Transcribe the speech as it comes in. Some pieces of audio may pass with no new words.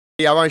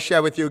I want to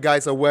share with you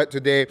guys a word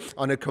today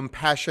on a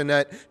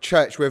compassionate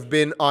church. We've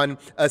been on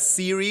a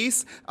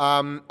series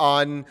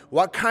on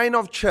what kind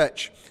of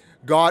church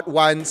God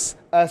wants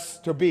us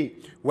to be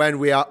when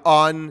we are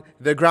on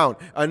the ground.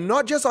 And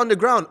not just on the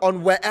ground,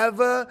 on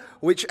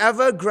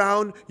whichever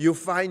ground you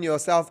find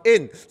yourself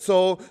in.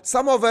 So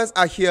some of us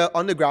are here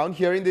on the ground,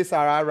 here in this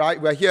area, right?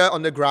 We're here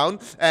on the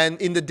ground.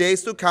 And in the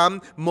days to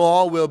come,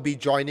 more will be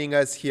joining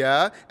us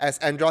here. As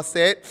Andros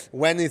said,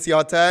 when is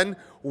your turn?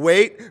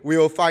 Wait, we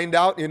will find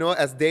out,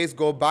 as days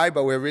go by,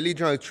 but we're really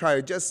trying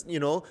to just,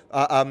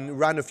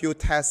 run a few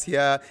tests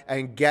here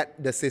and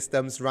get the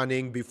systems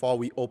running before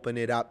we open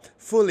it up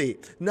fully.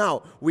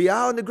 Now, we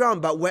are on the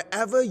ground, but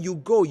wherever you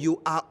go,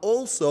 you are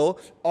also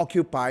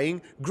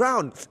occupying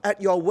ground.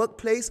 At your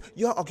workplace,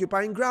 you are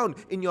occupying ground.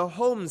 In your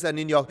homes and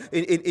in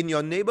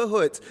your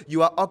neighborhoods,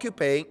 you are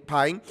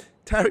occupying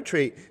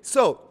territory.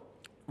 So,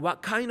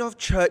 what kind of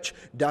church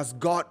does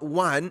God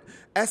want?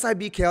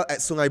 SIBKL at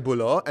Sungai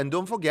Buloh, and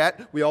don't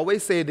forget, we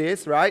always say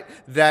this, right?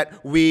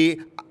 That we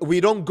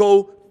don't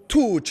go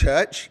to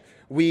church,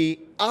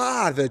 we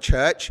are the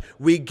church,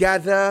 we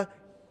gather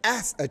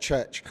as a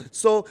church.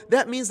 So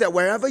that means that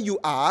wherever you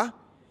are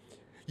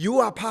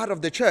part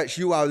of the church.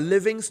 You are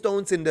living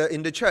stones in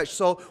the church.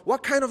 So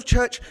what kind of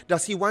church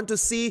does he want to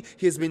see?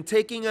 He's been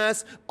taking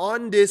us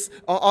on this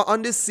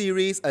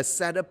series, a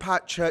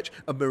set-apart church,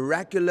 a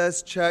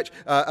miraculous church.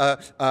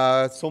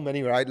 So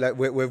many, right? Like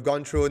we've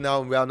gone through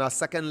now. We're on our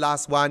second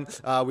last one.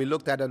 We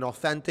looked at an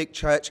authentic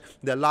church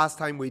the last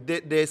time we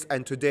did this,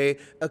 and today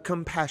a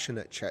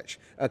compassionate church.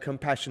 A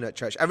compassionate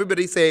church.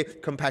 Everybody say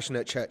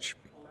compassionate church.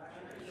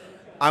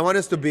 I want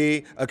us to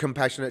be a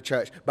compassionate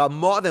church. But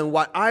more than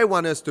what I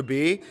want us to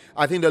be,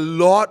 I think the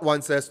Lord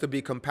wants us to be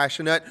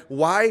compassionate.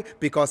 Why?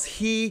 Because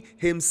He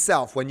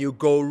Himself, when you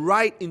go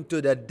right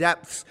into the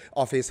depths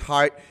of His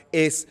heart,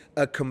 is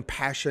a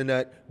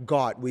compassionate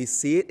God. We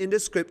see it in the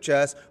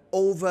scriptures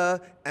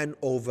over and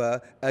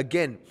over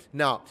again.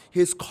 Now,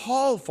 His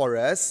call for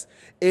us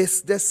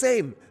is the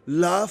same.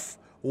 Love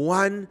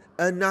one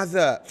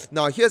another.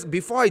 Now,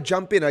 before I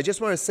jump in, I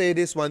just want to say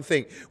this one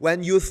thing.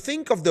 When you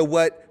think of the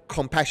word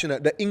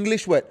compassionate, the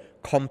English word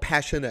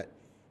compassionate,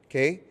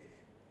 okay,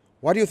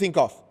 what do you think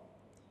of?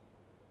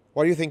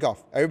 What do you think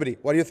of? Everybody,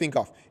 what do you think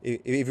of?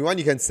 If you want,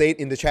 you can say it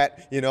in the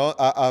chat.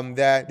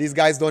 These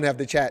guys don't have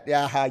the chat.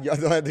 Yeah, you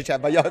don't have the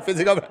chat, but you're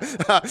physical.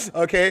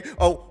 Okay.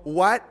 Oh,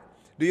 what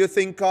do you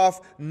think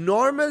of?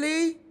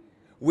 Normally,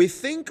 we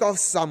think of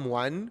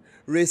someone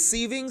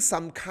receiving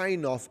some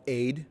kind of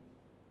aid,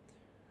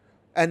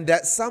 and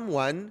that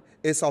someone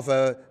is of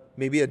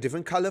maybe a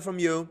different color from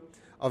you,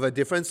 of a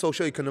different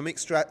socio-economic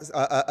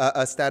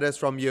status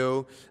from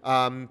you,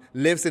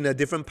 lives in a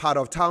different part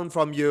of town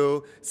from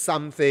you,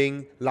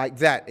 something like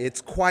that.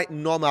 It's quite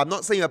normal. I'm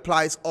not saying it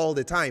applies all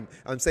the time.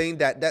 I'm saying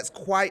that that's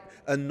quite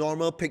a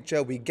normal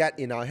picture we get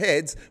in our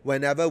heads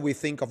whenever we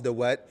think of the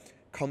word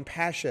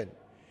compassion.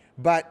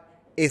 But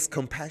is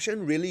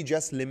compassion really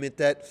just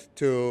limited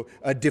to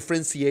a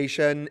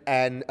differentiation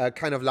and a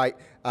kind of like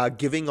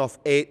giving of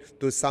aid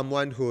to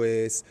someone who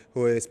is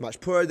much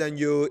poorer than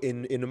you,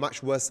 in a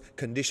much worse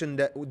condition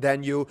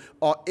than you?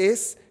 Or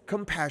is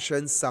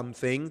compassion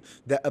something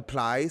that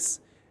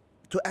applies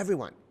to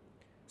everyone?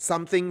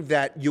 Something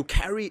that you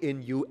carry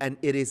in you and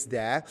it is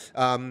there.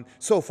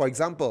 So for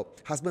example,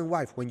 husband,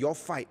 wife, when you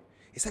fight,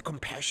 is that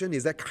compassion?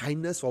 Is that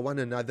kindness for one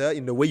another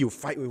in the way you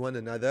fight with one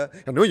another?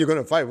 I know you're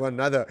going to fight with one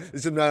another. It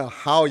doesn't matter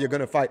how you're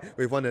going to fight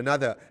with one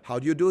another. How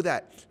do you do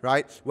that,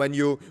 right? When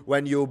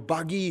you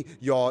buggy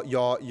your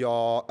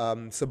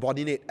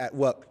subordinate at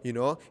work,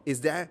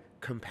 is there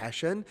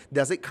compassion?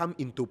 Does it come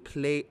into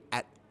play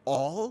at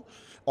all?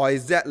 Or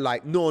is that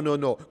like,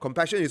 no.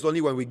 Compassion is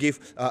only when we give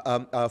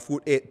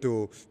food aid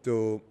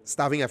to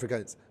starving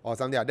Africans or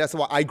something like that. That's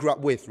what I grew up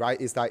with, right?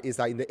 It's like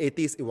in the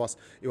 80s, it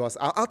was.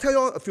 I'll tell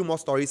you a few more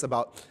stories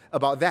about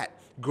that.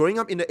 Growing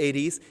up in the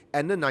 80s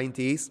and the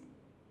 90s,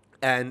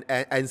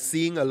 and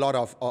seeing a lot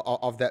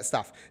of that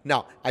stuff.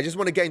 Now, I just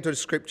want to get into the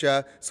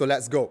scripture, so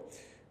let's go.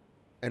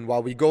 And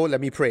while we go,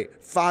 let me pray.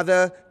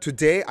 Father,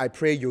 today I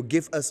pray you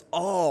give us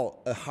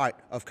all a heart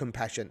of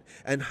compassion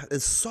and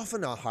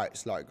soften our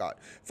hearts, Lord God.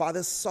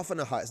 Father, soften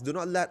our hearts. Do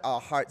not let our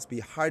hearts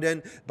be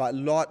hardened, but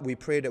Lord, we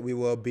pray that we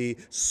will be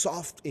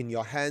soft in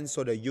your hands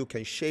so that you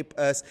can shape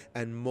us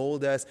and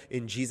mold us.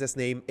 In Jesus'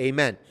 name,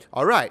 amen.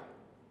 All right.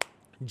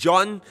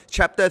 John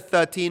chapter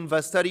 13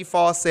 verse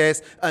 34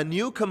 says, "A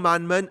new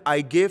commandment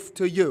I give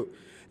to you,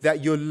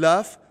 that you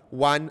love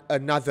one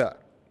another."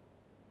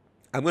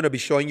 I'm going to be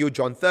showing you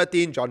John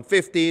 13, John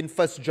 15,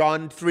 1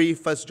 John 3,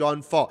 1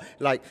 John 4.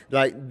 Like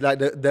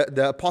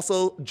the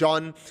Apostle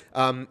John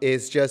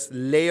is just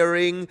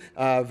layering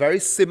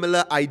very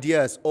similar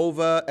ideas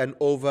over and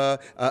over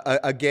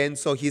again.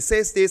 So he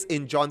says this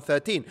in John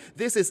 13.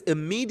 This is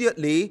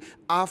immediately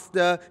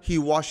after he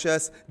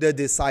washes the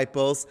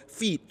disciples'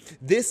 feet.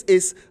 This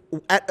is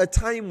at a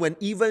time when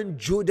even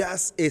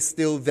Judas is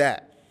still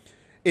there.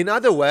 In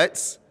other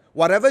words,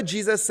 whatever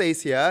Jesus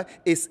says here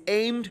is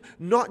aimed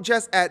not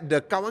just at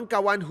the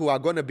kawan-kawan who are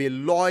going to be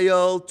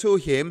loyal to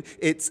him,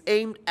 it's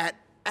aimed at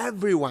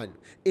everyone,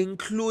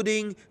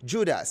 including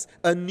Judas.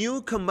 A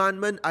new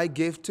commandment I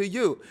give to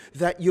you,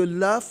 that you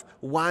love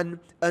one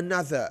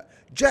another.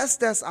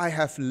 Just as I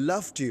have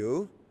loved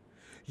you,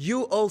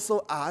 you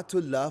also are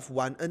to love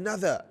one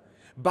another.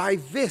 By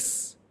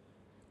this,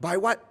 by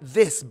what?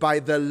 This, by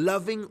the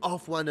loving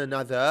of one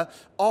another,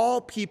 all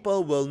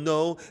people will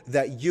know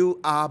that you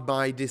are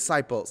my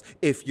disciples.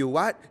 If you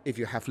what? If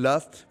you have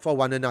love for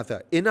one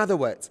another. In other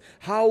words,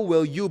 how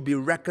will you be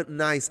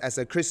recognized as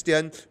a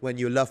Christian when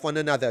you love one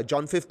another?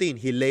 John 15,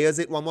 he layers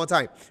it one more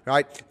time,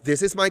 right?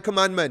 This is my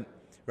commandment,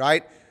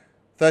 right?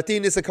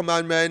 13 is a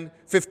commandment,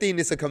 15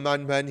 is a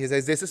commandment. He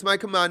says, this is my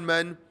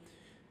commandment.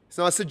 It's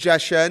not a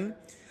suggestion,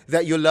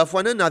 that you love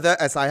one another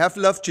as I have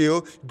loved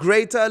you.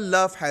 Greater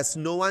love has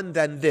no one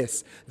than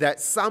this,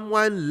 that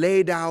someone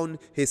lay down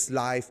his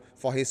life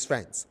for his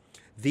friends.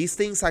 These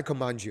things I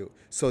command you,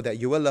 so that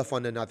you will love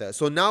one another.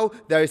 So now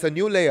there is a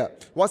new layer.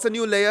 What's a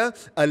new layer?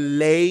 A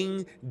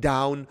laying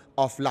down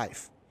of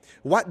life.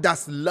 What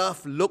does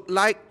love look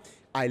like?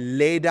 I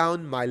lay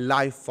down my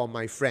life for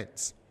my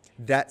friends.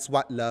 That's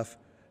what love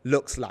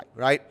looks like,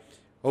 right?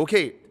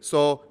 Okay,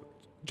 so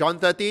John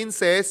 13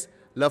 says,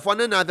 love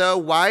one another.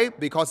 Why?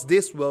 Because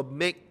this will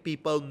make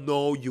people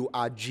know you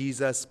are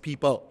Jesus'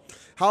 people.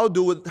 How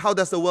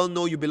does the world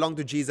know you belong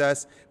to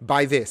Jesus?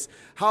 By this.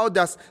 How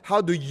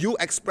do you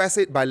express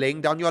it? By laying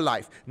down your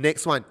life.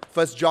 Next one,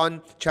 1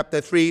 John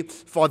chapter 3.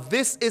 For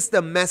this is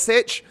the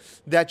message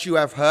that you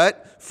have heard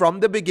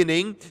from the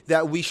beginning,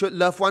 that we should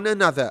love one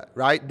another.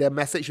 Right? The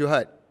message you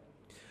heard.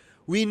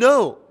 We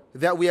know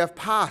that we have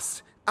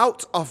passed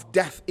out of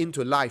death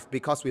into life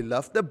because we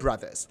love the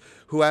brothers.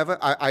 Whoever,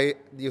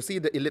 you see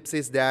the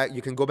ellipses there,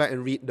 you can go back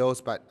and read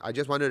those, but I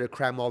just wanted to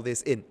cram all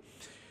this in.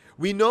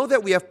 We know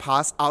that we have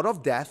passed out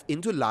of death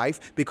into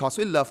life because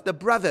we love the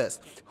brothers.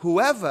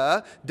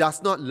 Whoever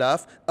does not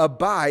love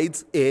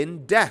abides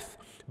in death.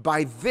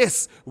 By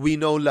this we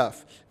know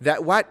love.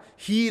 That what?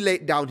 He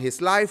laid down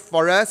his life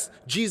for us.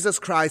 Jesus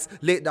Christ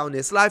laid down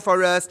his life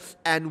for us.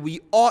 And we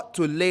ought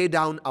to lay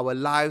down our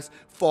lives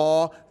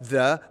for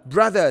the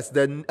brothers.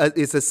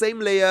 It's the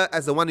same layer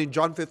as the one in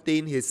John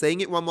 15. He's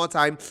saying it one more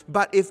time.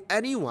 But if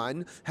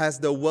anyone has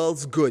the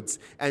world's goods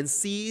and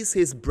sees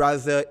his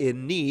brother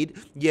in need,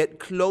 yet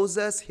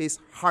closes his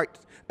heart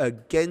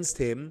against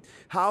him,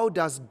 how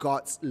does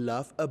God's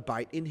love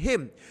abide in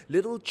him?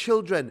 Little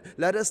children,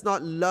 let us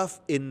not love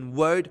in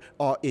word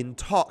or in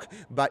talk,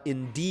 but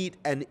in deed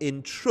and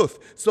in truth.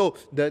 So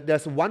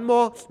there's one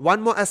more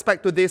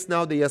aspect to this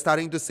now that you're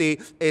starting to see,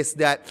 is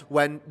that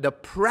when the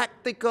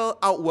practical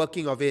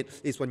outworking of it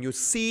is when you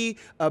see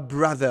a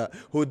brother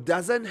who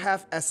doesn't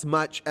have as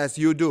much as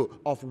you do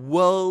of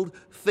world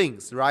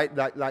things, right?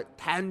 Like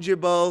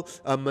tangible,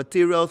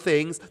 material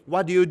things.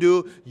 What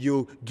do?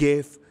 You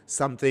give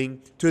something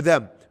to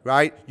them,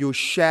 right? You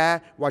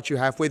share what you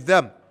have with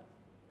them,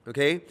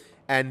 okay?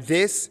 And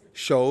this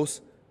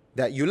shows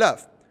that you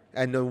love.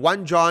 And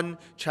 1 John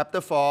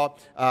chapter 4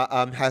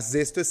 has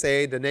this to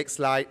say, the next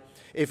slide.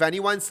 If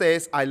anyone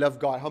says, I love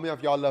God, how many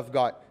of y'all love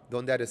God?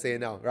 Don't dare to say it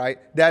now, right?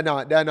 Dare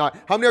not.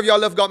 How many of y'all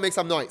love God? Make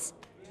some noise.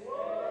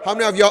 How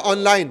many of y'all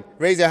online?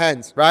 Raise your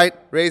hands, right?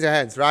 Raise your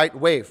hands, right?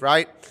 Wave,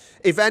 right?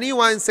 If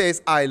anyone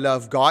says, I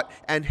love God,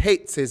 and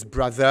hates his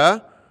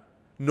brother,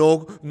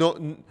 no,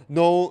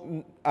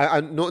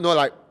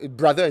 like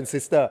brother and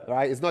sister,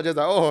 right? It's not just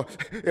like, oh,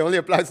 it only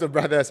applies to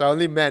brothers or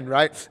only men,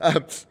 right?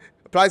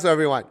 Applies to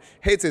everyone.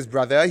 Hates his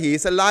brother, he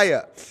is a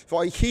liar.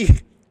 For he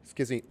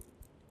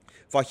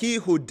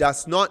who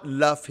does not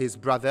love his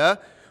brother,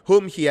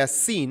 whom he has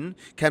seen,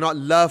 cannot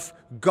love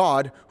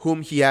God,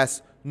 whom he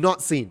has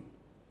not seen.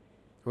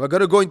 We're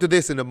going to go into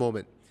this in a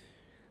moment.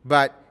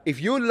 But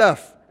if you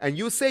love, and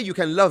you say you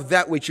can love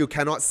that which you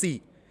cannot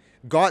see,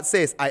 God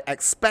says, I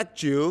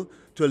expect you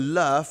to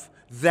love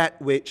that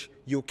which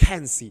you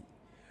can see.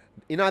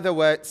 In other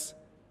words,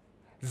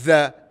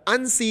 the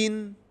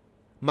unseen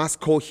must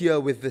cohere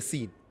with the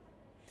seen.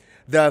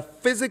 The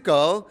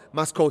physical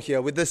must cohere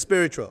with the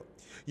spiritual.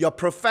 Your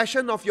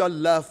profession of your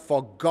love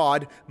for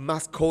God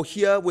must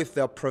cohere with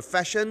the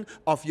profession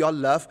of your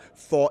love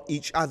for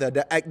each other.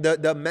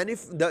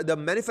 The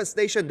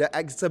manifestation, the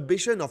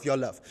exhibition of your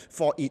love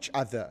for each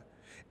other.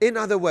 In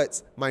other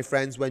words, my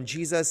friends, when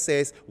Jesus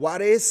says,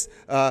 what is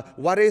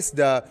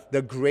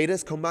the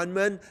greatest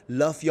commandment?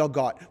 Love your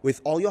God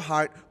with all your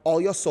heart, all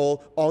your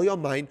soul, all your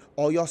mind,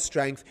 all your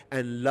strength,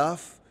 and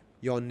love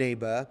your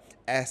neighbor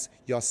as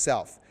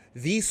yourself.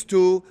 These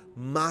two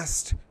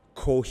must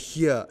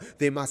cohere.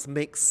 They must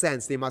make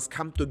sense. They must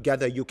come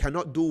together. You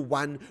cannot do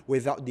one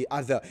without the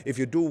other. If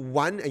you do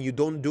one and you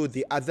don't do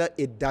the other,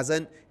 it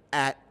doesn't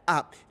add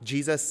up.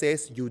 Jesus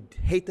says, you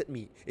hated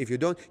me. If you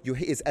don't,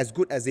 it's as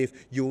good as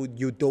if you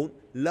don't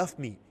love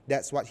me.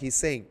 That's what he's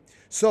saying.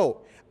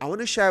 So I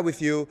want to share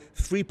with you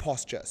three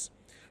postures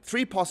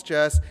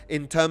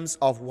in terms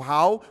of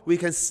how we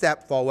can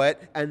step forward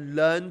and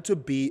learn to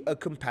be a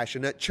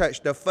compassionate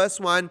church. The first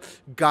one,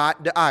 guard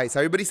the eyes.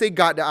 Everybody say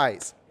guard the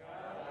eyes.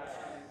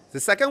 The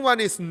second one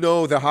is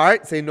know the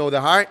heart. Say know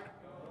the heart.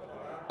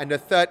 And the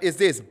third is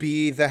this,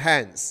 be the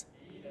hands.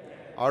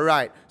 All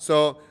right.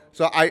 So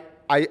I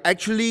I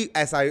actually,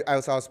 as I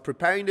was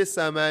preparing this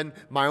sermon,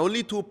 my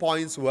only 2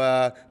 points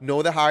were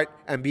know the heart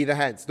and be the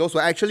hands. Those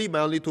were actually my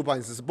only 2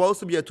 points. It's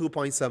supposed to be a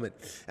 2-point sermon.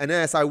 And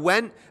then as I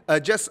went,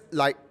 just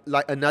like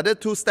another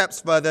 2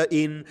 steps further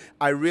in,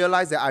 I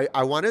realized that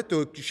I wanted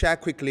to share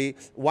quickly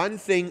one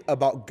thing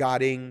about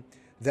guarding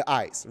the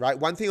eyes, right?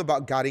 One thing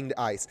about guarding the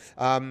eyes.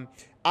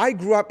 I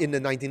grew up in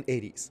the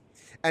 1980s.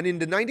 And in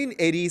the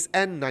 1980s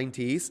and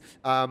 90s,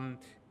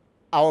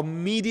 our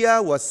media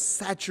was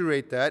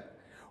saturated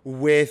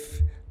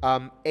with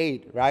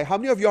aid, right? How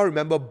many of y'all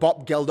remember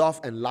Bob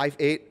Geldof and Live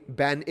Aid,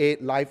 Band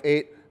Aid, Live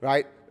Aid,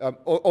 right?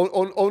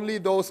 Only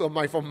those from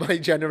my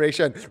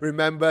generation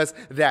remembers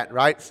that,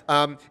 right?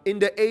 In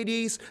the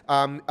 80s,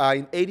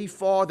 in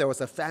 84, there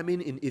was a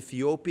famine in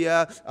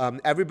Ethiopia.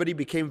 Everybody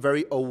became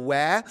very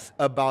aware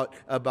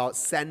about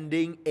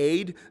sending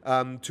aid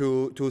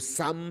to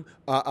some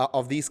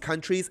of these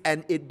countries,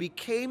 and it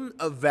became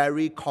a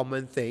very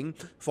common thing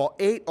for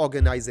aid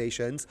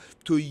organizations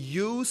to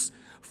use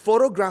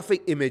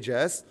photographic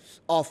images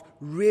of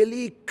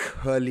really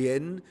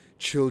Korean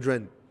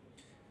children.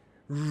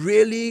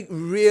 Really,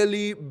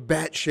 really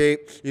bad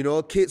shape,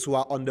 kids who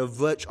are on the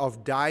verge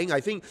of dying.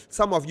 I think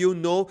some of you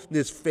know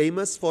this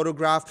famous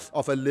photograph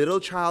of a little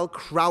child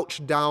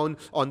crouched down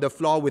on the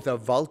floor with a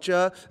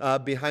vulture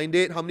behind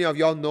it. How many of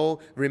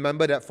y'all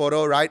remember that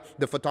photo, right?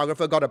 The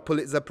photographer got a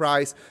Pulitzer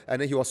Prize,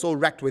 and then he was so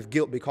racked with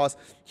guilt because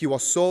he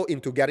was so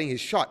into getting his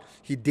shot.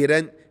 He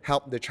didn't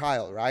help the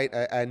child, right?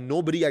 And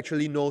nobody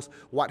actually knows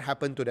what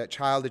happened to that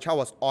child. The child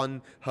was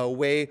on her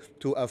way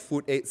to a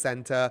food aid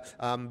center,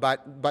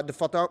 but the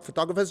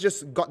photographers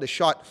just got the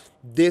shot.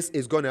 This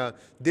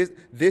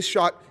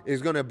shot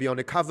is gonna be on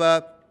the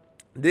cover.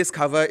 This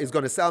cover is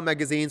going to sell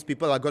magazines.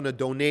 People are going to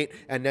donate,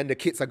 and then the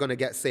kids are going to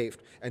get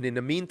saved. And in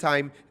the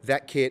meantime,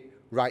 that kid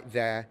right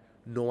there,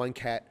 no one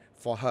cared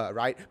for her,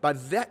 right?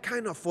 But that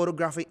kind of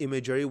photographic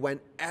imagery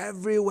went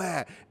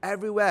everywhere.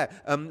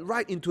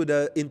 Right into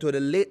the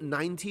late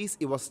 90s,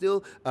 it was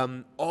still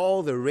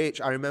all the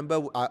rage. I remember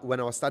when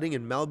I was studying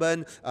in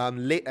Melbourne,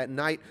 late at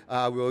night,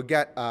 we would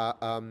get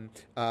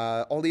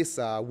all these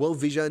World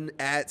Vision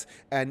ads,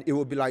 and it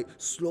would be like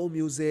slow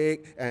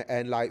music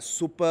and like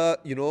super,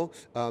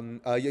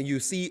 you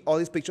see all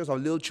these pictures of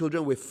little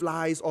children with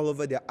flies all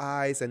over their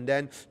eyes, and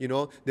then,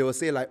 they will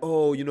say like,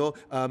 oh,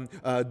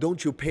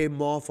 don't you pay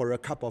more for a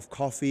cup of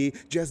coffee,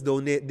 just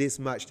donate this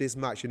much,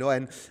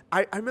 and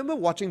I remember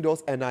watching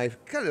those, and I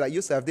kind of like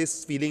used to have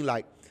this feeling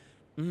like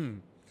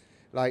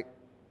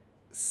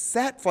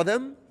sad for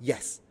them,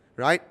 yes,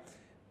 right?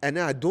 And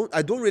then I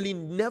don't really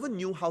never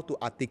knew how to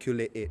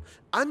articulate it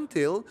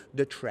until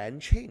the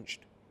trend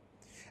changed.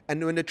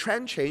 And when the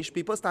trend changed,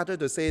 people started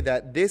to say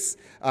that this,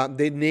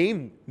 they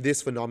named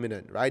this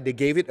phenomenon, right? They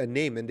gave it a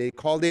name, and they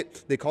called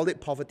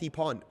it poverty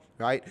porn,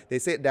 right? They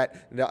said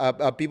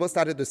that people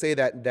started to say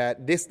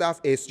that this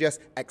stuff is just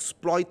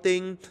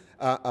exploiting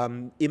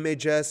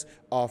images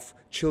of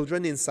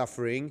children in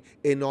suffering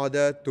in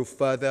order to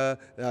further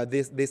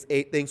this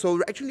aid thing.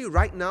 So actually,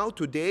 right now,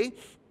 today,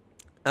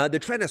 the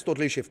trend has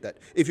totally shifted.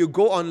 If you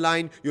go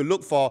online, you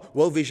look for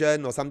World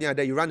Vision or something like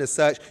that, you run a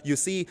search, you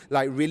see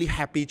like really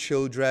happy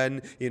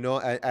children,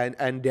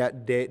 and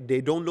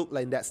they don't look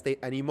like in that state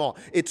anymore.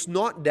 It's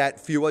not that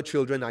fewer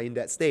children are in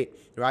that state,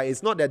 right?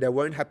 It's not that there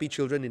weren't happy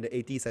children in the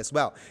 80s as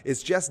well.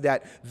 It's just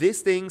that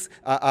these things,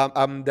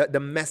 the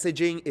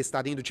messaging is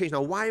starting to change.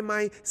 Now, why am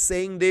I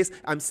saying this?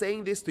 I'm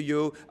saying this to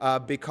you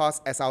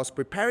because as I was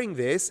preparing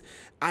this,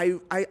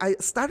 I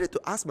started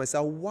to ask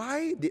myself,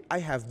 why did I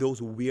have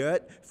those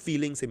weird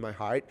feelings in my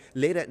heart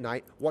late at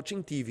night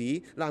watching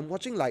TV? Like I'm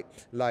watching like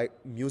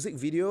music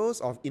videos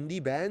of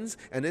indie bands,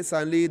 and then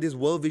suddenly this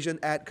World Vision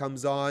ad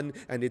comes on,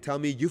 and they tell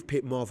me, you've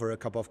paid more for a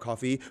cup of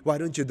coffee, why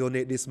don't you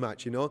donate this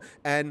much,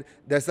 And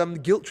there's some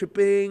guilt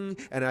tripping,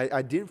 and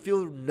I didn't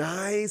feel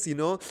nice,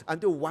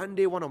 until one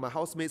day one of my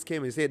housemates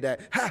came and said that,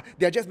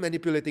 they're just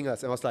manipulating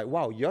us. And I was like,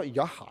 wow,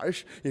 you're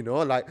harsh,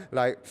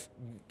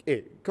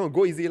 hey, come on,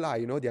 go easy lah,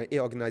 their aid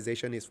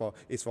organization is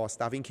for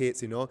starving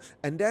kids,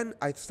 And then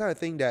I started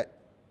thinking that,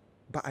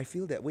 but I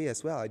feel that way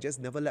as well. I just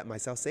never let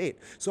myself say it.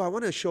 So I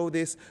want to show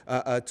this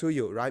to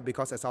you, right?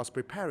 Because as I was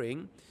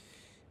preparing,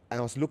 and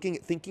I was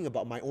thinking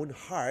about my own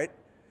heart,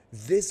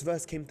 this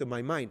verse came to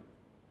my mind.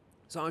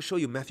 So I'll show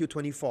you Matthew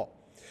 24.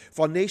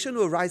 For nation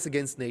will rise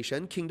against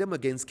nation, kingdom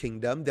against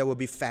kingdom. There will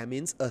be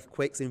famines,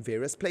 earthquakes in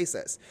various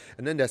places.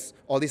 And then there's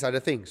all these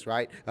other things,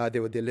 right? They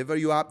will deliver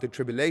you up to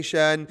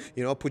tribulation,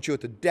 put you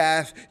to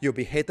death. You'll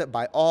be hated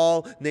by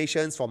all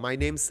nations for my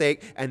name's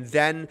sake. And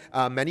then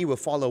many will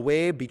fall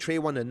away, betray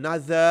one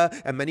another,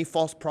 and many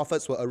false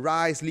prophets will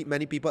arise, lead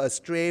many people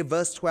astray.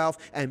 Verse 12,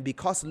 and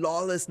because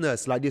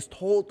lawlessness, like this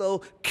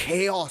total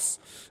chaos,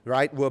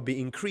 right, will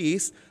be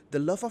increased, the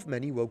love of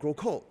many will grow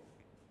cold.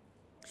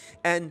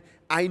 And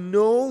I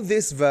know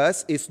this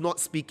verse is not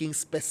speaking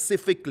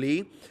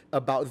specifically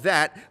about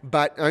that,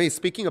 but it's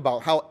speaking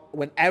about how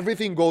when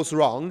everything goes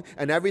wrong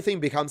and everything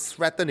becomes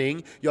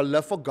threatening, your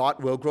love for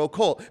God will grow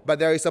cold. But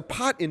there is a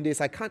part in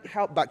this, I can't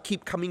help but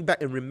keep coming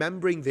back and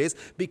remembering this,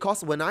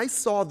 because when I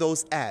saw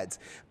those ads,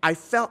 I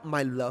felt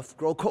my love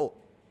grow cold.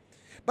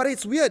 But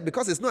it's weird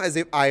because it's not as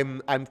if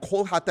I'm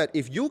cold-hearted.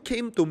 If you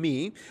came to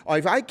me, or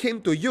if I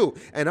came to you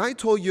and I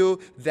told you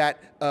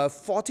that a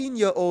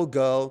 14-year-old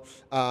girl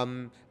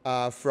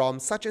from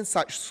such and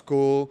such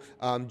school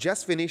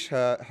just finished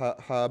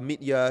her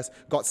mid-years,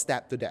 got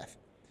stabbed to death.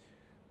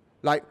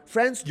 Like,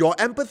 friends, your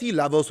empathy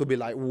levels will be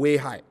like way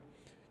high.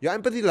 Your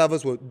empathy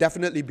levels will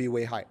definitely be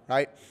way high,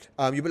 right?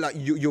 You'll be like,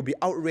 you'll be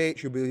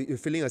outraged. You'll be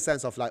feeling a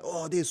sense of like,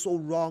 oh, this is so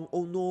wrong.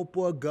 Oh no,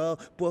 poor girl,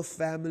 poor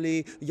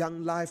family,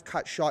 young life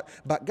cut short.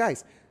 But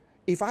guys,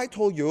 if I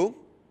told you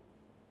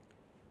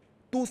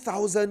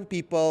 2,000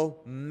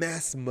 people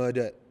mass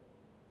murdered,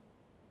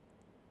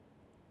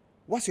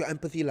 what's your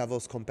empathy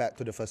levels compared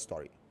to the first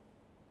story?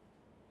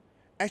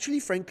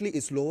 Actually, frankly,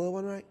 it's lower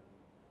one, right?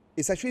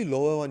 It's actually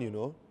lower one, you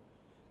know.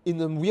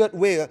 In a weird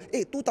way,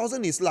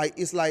 2,000 is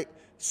like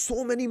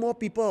so many more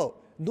people.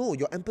 No,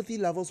 your empathy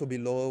levels will be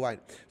lower one.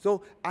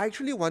 So I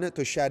actually wanted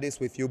to share this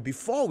with you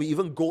before we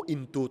even go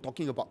into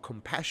talking about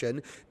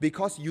compassion,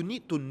 because you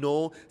need to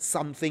know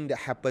something that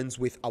happens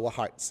with our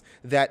hearts.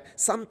 That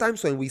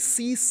sometimes when we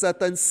see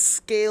certain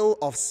scale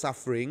of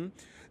suffering,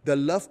 the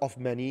love of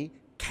many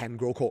can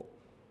grow cold.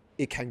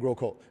 It can grow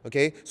cold,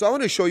 okay? So I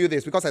want to show you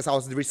this because as I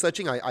was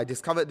researching, I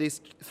discovered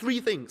these 3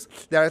 things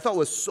that I thought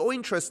was so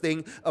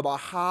interesting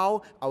about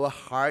how our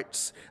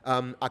hearts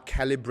are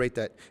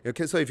calibrated.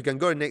 Okay, so if you can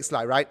go to the next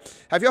slide, right?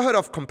 Have you heard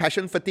of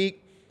compassion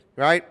fatigue,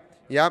 right?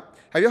 Yeah.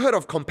 Have you heard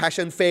of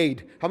compassion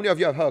fade? How many of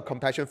you have heard of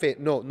compassion fade?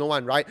 No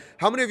one, right?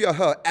 How many of you have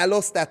heard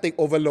allostatic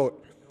overload?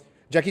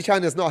 Jackie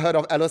Chan has not heard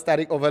of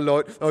allostatic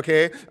overload,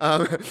 okay?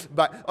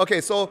 But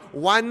okay, so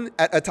one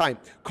at a time.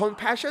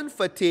 Compassion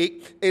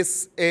fatigue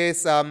is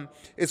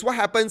what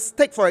happens.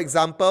 Take for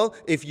example,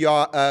 if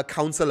you're a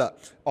counselor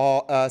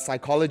or a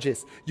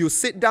psychologist, you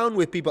sit down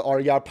with people, or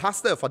you're a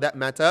pastor for that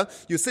matter.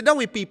 You sit down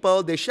with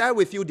people, they share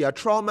with you their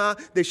trauma,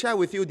 they share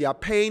with you their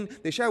pain,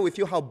 they share with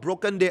you how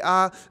broken they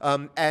are,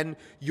 and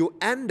you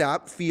end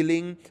up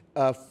feeling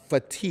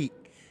fatigue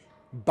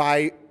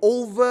by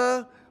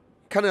over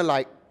kind of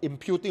like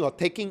imputing or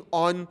taking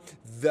on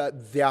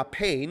their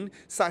pain,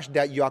 such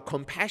that you are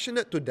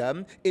compassionate to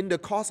them in the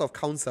course of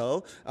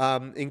counsel,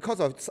 in course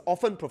of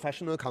often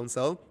professional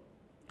counsel.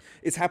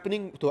 It's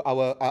happening to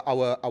our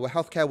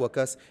healthcare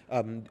workers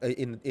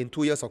in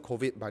 2 years of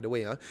COVID, by the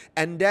way.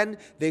 And then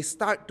they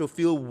start to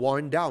feel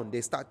worn down.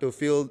 They start to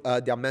feel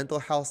their mental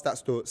health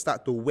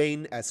start to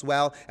wane as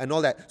well, and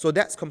all that. So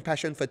that's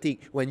compassion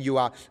fatigue. When you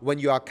are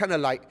kind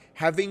of like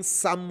having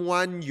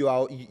someone you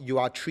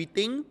are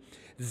treating,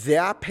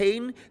 their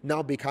pain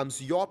now becomes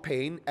your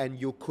pain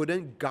and you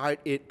couldn't guard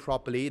it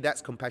properly.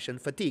 That's compassion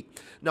fatigue.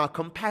 Now,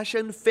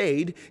 compassion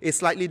fade is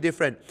slightly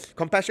different.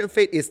 Compassion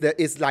fade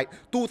is like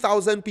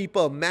 2,000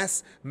 people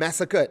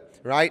massacred,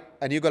 right?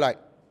 And you go like,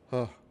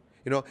 oh.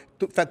 You know,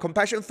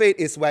 compassion fade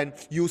is when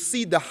you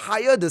see the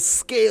higher the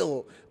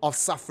scale of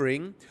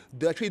suffering,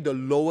 the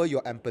lower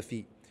your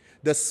empathy.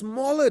 The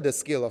smaller the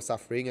scale of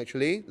suffering,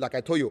 actually, like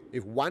I told you,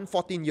 if one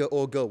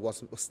 14-year-old girl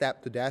was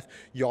stabbed to death,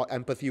 your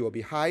empathy will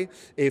be high.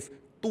 If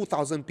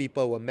 2,000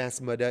 people were mass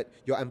murdered,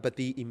 your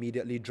empathy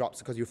immediately drops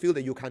because you feel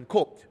that you can't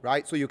cope,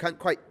 right? So you can't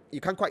quite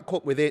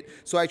cope with it.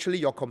 So actually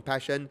your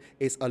compassion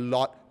is a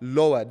lot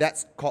lower.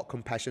 That's called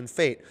compassion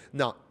fade.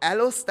 Now,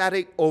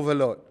 allostatic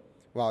overload.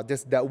 Wow,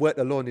 just that word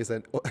alone is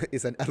an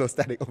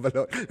allostatic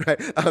overload, right?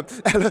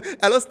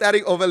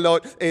 Allostatic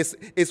overload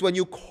is when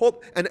you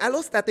cope. An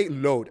allostatic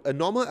load, a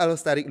normal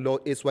allostatic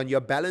load is when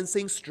you're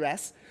balancing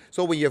stress.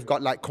 So when you've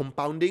got like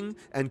compounding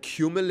and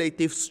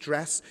cumulative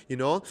stress, you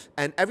know,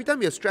 and every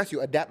time you're stressed,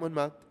 you adapt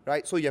one,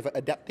 right? So you have an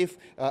adaptive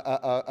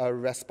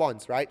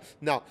response, right?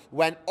 Now,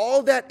 when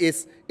all that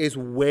is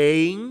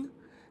weighing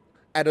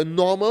at a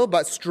normal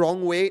but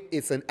strong weight,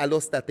 it's an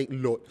allostatic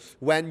load.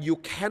 When you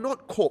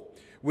cannot cope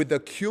with the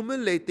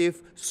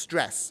cumulative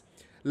stress,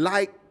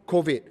 like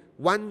COVID,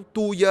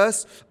 1-2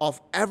 years of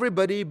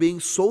everybody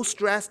being so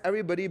stressed,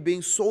 everybody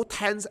being so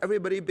tense,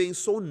 everybody being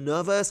so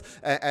nervous,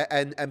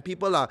 and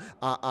people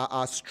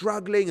are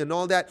struggling and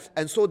all that.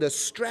 And so the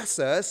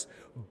stressors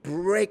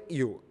break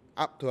you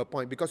up to a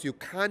point because you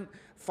can't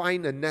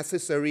find a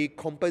necessary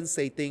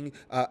compensating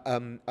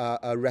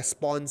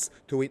response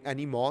to it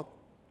anymore.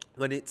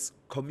 When it's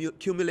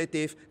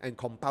cumulative and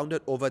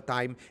compounded over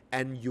time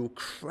and you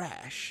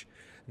crash,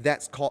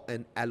 that's called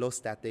an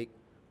allostatic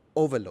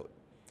overload.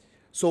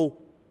 So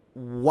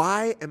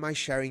why am I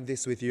sharing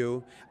this with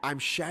you? I'm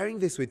sharing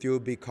this with you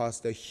because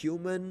the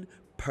human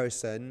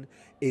person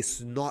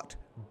is not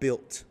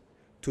built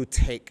to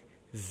take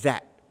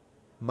that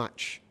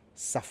much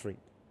suffering.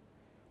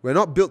 We're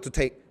not built to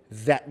take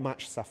that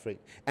much suffering.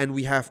 And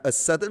we have a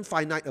certain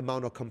finite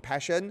amount of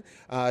compassion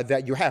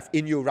that you have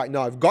in you right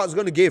now. If God's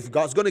going to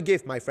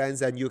give, my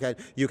friends, and you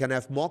can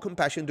have more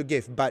compassion to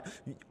give. But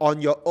on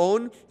your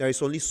own, there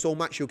is only so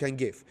much you can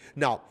give.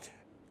 Now,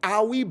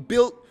 are we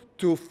built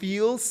to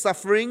feel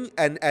suffering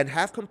and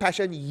have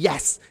compassion?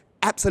 Yes,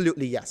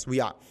 Absolutely, yes, we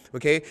are.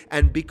 Okay?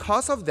 And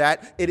because of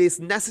that, it is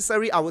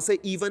necessary, I would say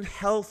even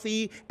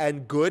healthy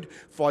and good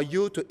for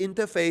you to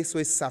interface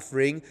with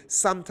suffering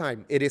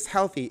sometime. It is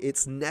healthy.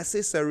 It's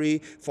necessary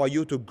for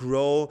you to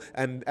grow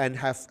and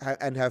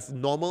have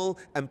normal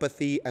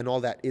empathy and all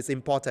that. It's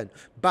important.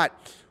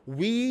 But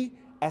we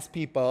as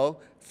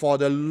people, for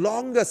the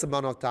longest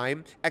amount of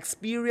time,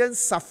 experience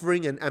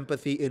suffering and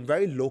empathy in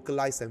very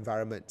localized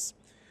environments.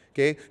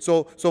 Okay,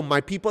 so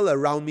my people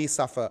around me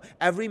suffer.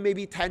 Every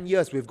maybe 10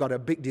 years, we've got a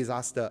big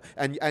disaster,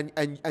 and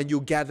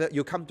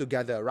you come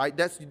together, right?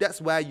 That's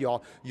where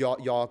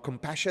your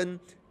compassion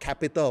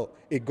capital,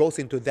 it goes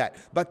into that.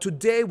 But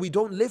today, we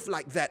don't live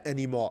like that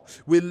anymore.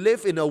 We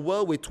live in a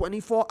world with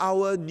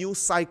 24-hour news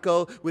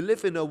cycle. We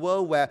live in a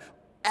world where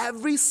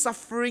every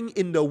suffering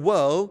in the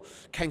world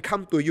can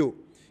come to you.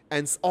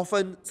 And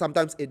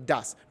sometimes it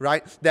does,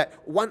 right?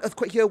 That one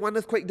earthquake here, one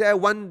earthquake there,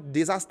 one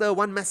disaster,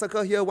 one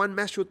massacre here, one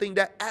mass shooting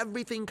there,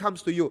 everything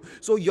comes to you.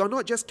 So you're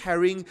not just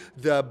carrying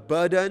the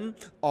burden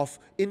of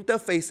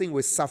interfacing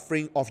with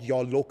suffering of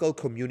your local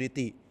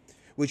community,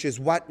 which is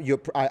what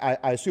I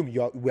assume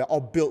we're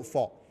all built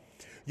for.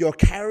 You're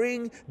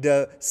carrying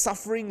the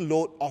suffering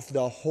load of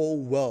the whole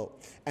world,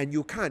 and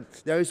you can't.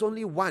 There is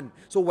only one.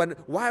 So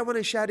why I want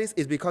to share this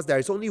is because there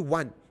is only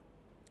one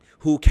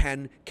who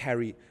can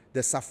carry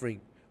the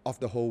suffering of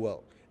the whole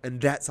world,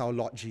 and that's our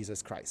Lord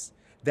Jesus Christ.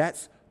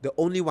 That's the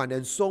only one.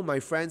 And so,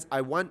 my friends,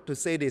 I want to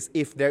say this.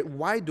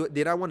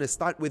 Did I want to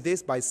start with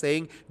this by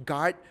saying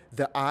guard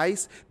the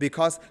eyes?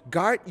 Because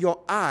guard your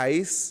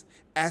eyes.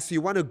 As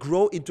you want to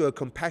grow into a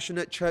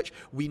compassionate church,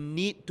 we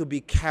need to be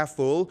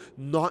careful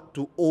not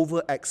to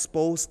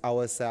overexpose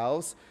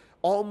ourselves,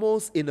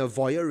 almost in a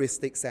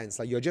voyeuristic sense.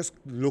 Like you're just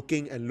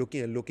looking and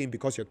looking and looking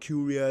because you're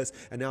curious,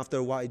 and after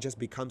a while it just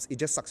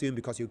sucks you in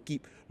because you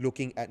keep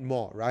looking at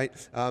more, right?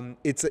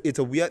 It's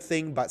a weird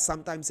thing, but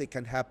sometimes it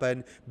can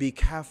happen. Be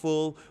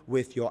careful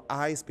with your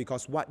eyes,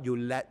 because what you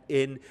let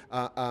in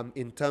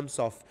terms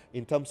of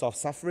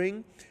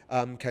suffering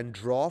can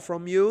draw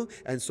from you.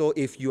 And so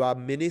if you are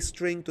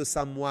ministering to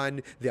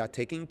someone, they are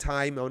taking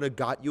time, I want to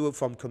guard you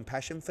from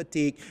compassion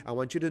fatigue. I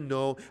want you to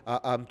know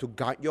to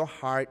guard your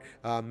heart.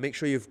 Make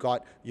sure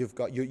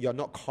you're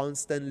not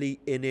constantly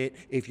in it.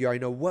 If you're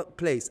in a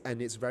workplace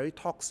and it's very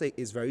toxic,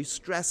 it's very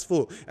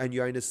stressful, and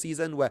you're in a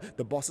season where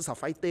the bosses are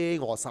fighting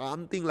or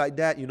something like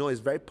that, it's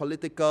very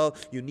political,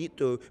 you need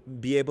to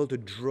be able to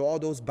draw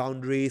those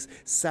boundaries,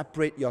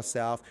 separate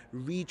yourself,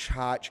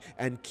 recharge,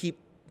 and keep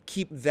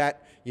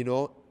that,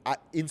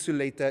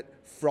 insulated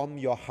from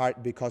your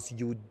heart, because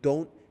you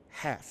don't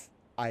have,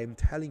 I am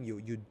telling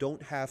you, you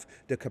don't have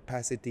the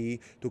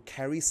capacity to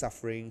carry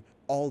suffering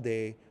all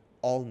day,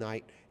 all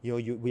night.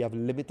 We have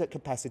limited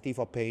capacity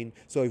for pain.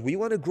 So if we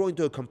want to grow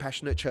into a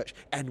compassionate church,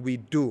 and we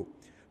do,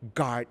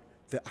 guard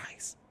the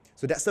eyes.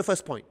 So that's the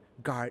first point.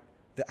 Guard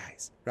the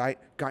eyes, right?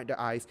 Guard the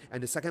eyes.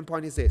 And the second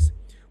point is this: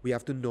 we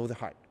have to know the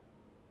heart.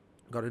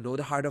 You got to know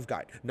the heart of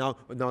God. Now,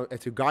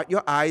 as you guard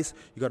your eyes,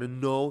 you got to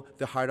know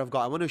the heart of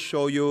God. I want to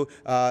show you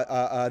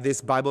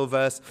this Bible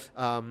verse,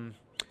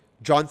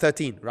 John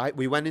 13, right?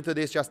 We went into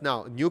this just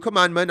now. New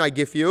commandment I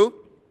give you: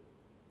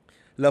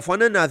 love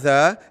one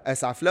another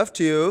as I've loved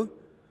you.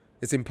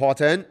 It's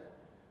important.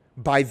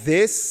 By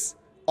this,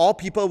 all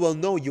people will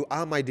know you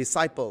are my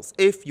disciples,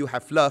 if you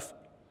have love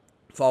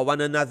for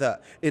one another.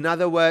 In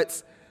other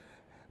words,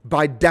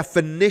 by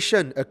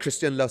definition, a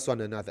Christian loves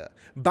one another.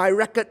 By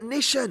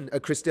recognition, a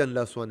Christian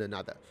loves one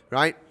another,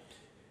 right?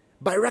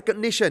 By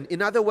recognition.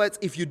 In other words,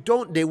 if you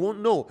don't, they won't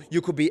know.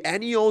 You could be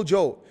any old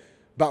Joe,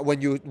 but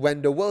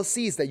when the world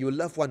sees that you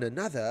love one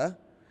another.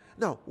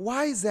 Now,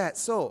 why is that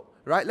so?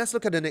 Right? Let's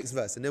look at the next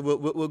verse, and then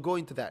we'll go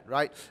into that,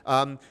 right?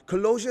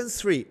 Colossians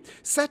 3.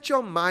 Set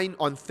your mind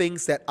on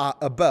things that are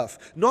above,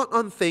 not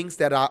on things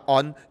that are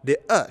on the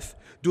earth.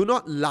 Do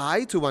not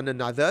lie to one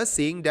another,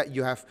 seeing that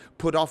you have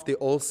put off the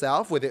old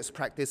self with its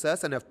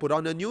practices and have put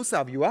on a new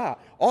self. You are.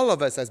 All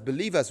of us as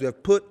believers, we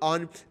have put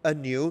on a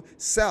new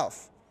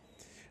self.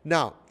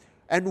 Now,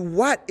 and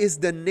what is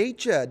the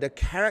nature, the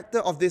character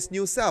of this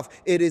new self?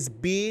 It is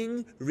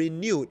being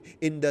renewed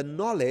in the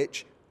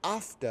knowledge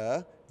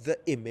after the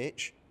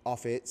image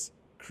of its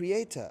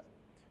creator.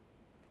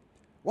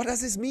 What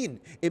does this mean?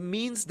 It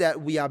means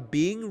that we are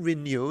being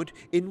renewed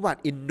in what?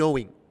 In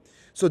knowing.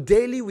 So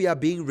daily we are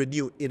being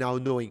renewed in our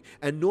knowing.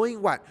 And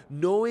knowing what?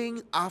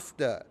 Knowing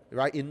after,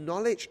 right? In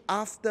knowledge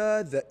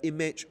after the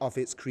image of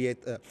its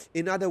creator.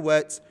 In other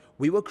words,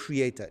 we were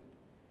created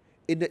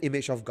in the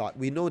image of God.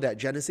 We know that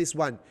Genesis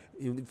 1,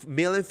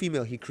 male and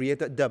female, He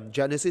created them.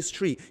 Genesis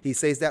 3, He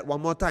says that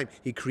one more time.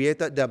 He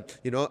created them,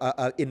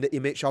 in the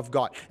image of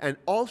God. And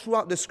all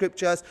throughout the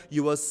scriptures,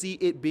 you will see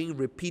it being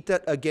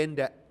repeated again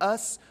that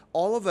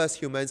all of us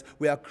humans,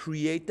 we are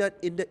created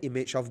in the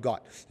image of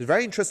God. It's a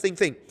very interesting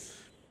thing.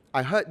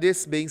 I heard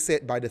this being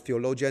said by the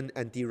theologian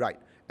N.T. Wright.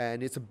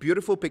 And it's a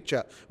beautiful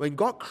picture. When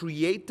God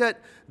created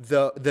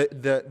the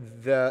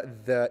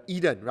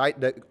Eden, right,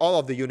 all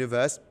of the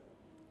universe,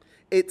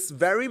 it's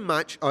very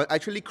much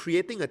actually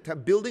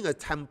building a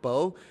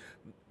temple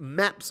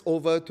maps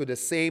over to the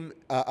same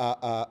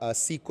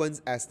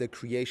sequence as the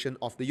creation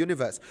of the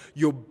universe.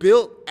 You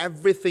build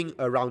everything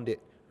around it,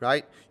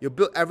 right? You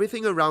build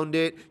everything around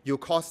it. You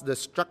cause the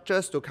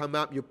structures to come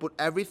up. You put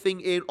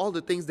everything in, all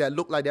the things that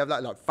look like they have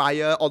like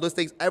fire, all those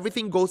things.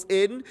 Everything goes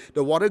in.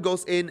 The water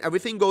goes in.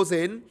 Everything goes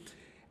in.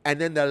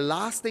 And then the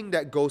last thing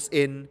that goes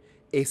in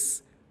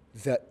is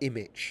the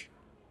image.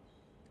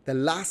 The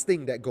last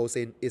thing that goes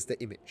in is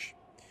the image.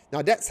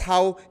 Now that's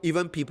how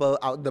even people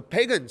out, the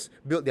pagans,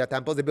 built their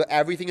temples. They built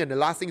everything, and the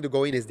last thing to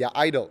go in is their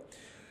idol.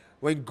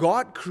 When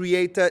God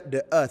created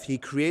the earth, He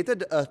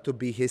created the earth to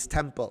be His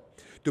temple,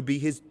 to be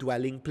His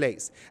dwelling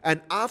place. And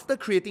after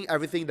creating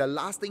everything, the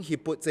last thing He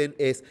puts in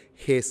is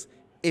His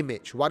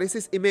image. What is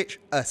His image?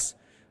 Us.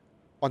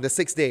 On the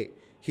sixth day,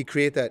 He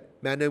created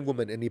man and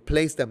woman, and He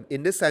placed them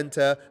in the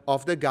center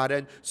of the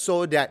garden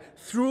so that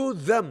through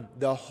them,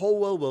 the whole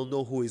world will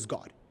know who is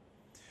God.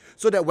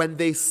 So that when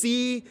they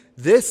see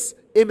this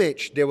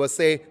image, they will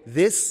say,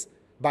 this,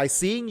 by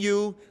seeing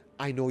you,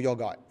 I know your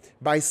God.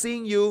 By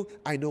seeing you,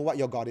 I know what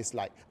your God is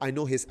like. I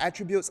know His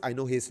attributes, I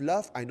know His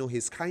love, I know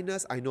His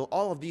kindness, I know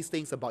all of these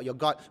things about your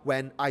God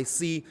when I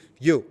see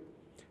you.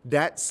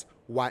 That's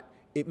what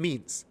it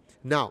means.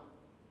 Now,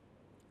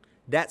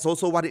 that's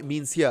also what it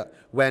means here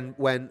when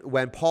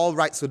Paul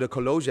writes to the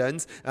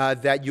Colossians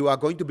that you are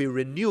going to be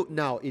renewed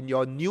now in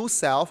your new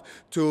self,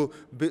 to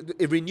be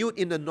renewed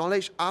in the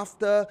knowledge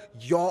after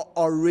your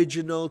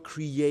original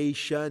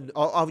creation,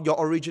 or of your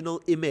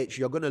original image.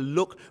 You're going to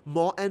look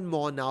more and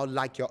more now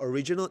like your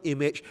original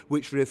image,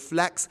 which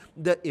reflects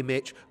the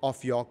image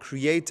of your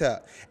Creator.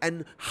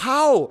 And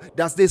how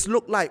does this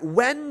look like?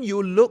 When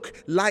you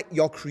look like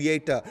your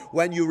Creator,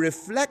 when you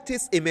reflect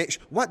His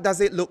image, what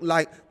does it look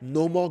like?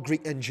 No more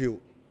Greek and Jew.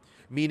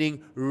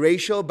 Meaning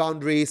racial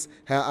boundaries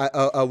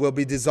will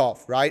be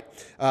dissolved, right?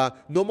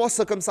 No more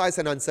circumcised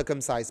and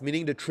uncircumcised,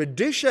 meaning the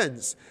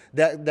traditions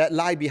that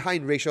lie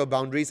behind racial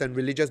boundaries and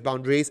religious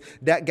boundaries,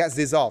 that gets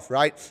dissolved,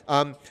 right?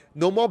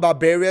 No more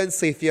barbarian,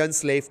 Scythian,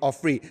 slave or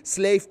free.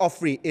 Slave or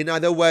free. In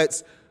other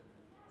words,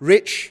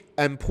 rich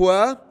and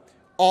poor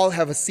all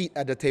have a seat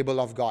at the table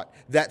of God.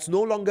 That's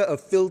no longer a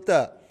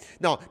filter.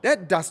 Now,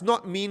 that does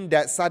not mean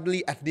that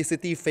suddenly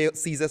ethnicity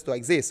ceases to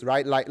exist,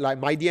 right? Like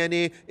my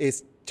DNA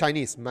is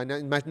Chinese, my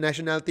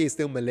nationality is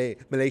still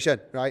Malaysian,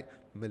 right?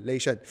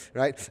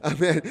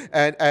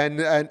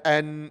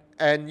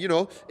 And you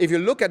know, if you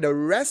look at the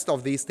rest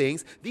of these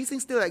things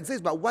still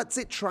exist. But what's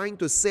it trying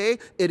to say?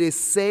 It is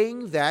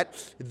saying that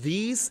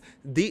these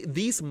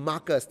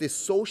markers, these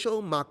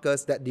social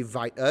markers that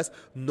divide us,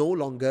 no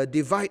longer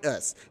divide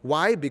us.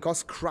 Why?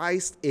 Because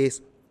Christ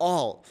is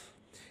all,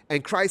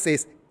 and Christ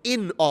is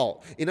in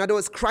all. In other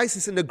words, Christ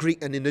is in the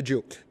Greek and in the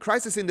Jew.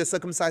 Christ is in the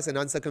circumcised and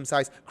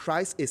uncircumcised.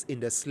 Christ is in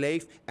the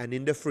slave and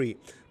in the free.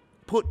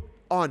 Put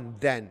on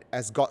then,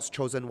 as God's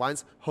chosen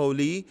ones,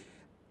 holy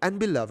and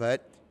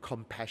beloved,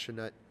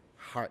 compassionate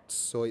hearts.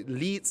 So it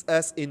leads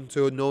us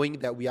into knowing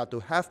that we are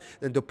to have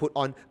and to put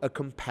on a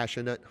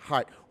compassionate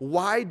heart.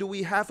 Why do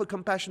we have a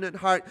compassionate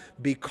heart?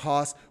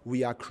 Because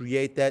we are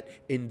created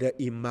in the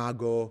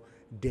imago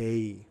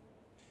Dei.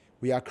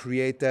 We are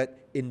created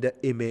in the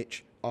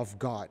image of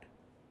God.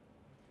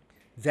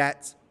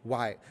 That's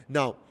why.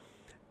 Now,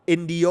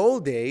 in the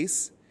old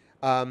days,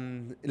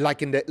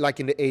 like in the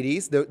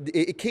 80s,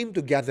 it came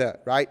together,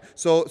 right?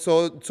 So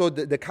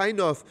the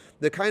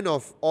kind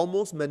of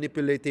almost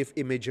manipulative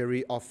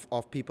imagery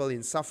of people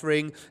in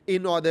suffering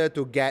in order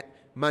to get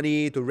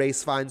money, to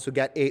raise funds, to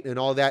get aid and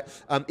all that,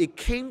 it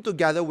came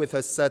together with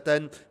a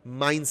certain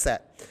mindset.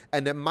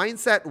 And the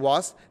mindset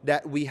was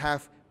that we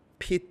have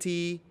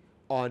pity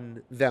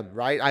on them,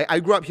 right? I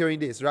grew up hearing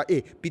this, right?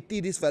 Hey, pity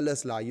these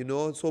fellas lah, you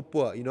know, so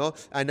poor, you know.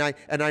 And I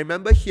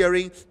remember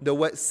hearing the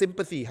word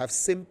sympathy, have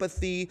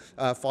sympathy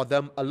for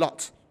them a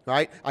lot,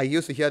 right? I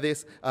used to hear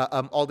this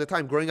all the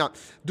time growing up.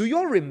 Do you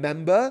all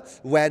remember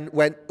when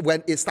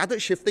it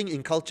started shifting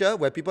in culture,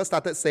 where people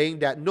started saying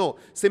that no,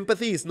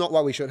 sympathy is not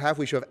what we should have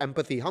have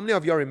empathy? How many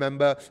of you all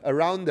remember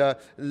around the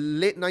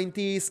late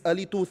 90s,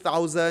 early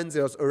 2000s,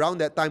 it was around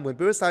that time when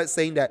people started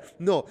saying that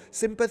no,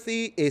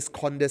 sympathy is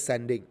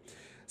condescending.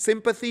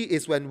 Sympathy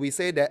is when we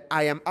say that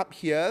I am up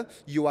here,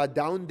 you are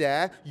down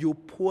there, you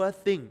poor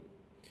thing.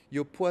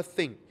 You poor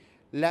thing.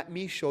 Let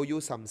me show you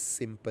some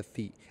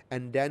sympathy,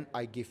 and then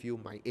I give you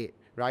my aid,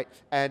 right?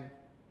 And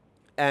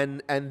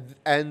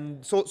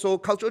so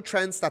cultural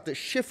trends started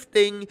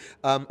shifting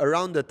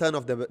around the turn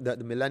of the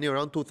millennium,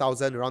 around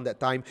 2000, around that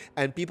time,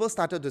 and people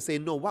started to say,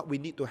 no, what we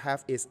need to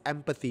have is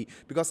empathy,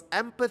 because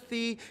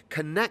empathy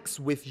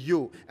connects with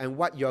you and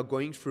what you're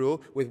going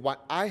through, with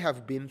what I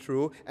have been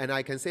through, and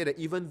I can say that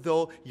even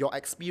though your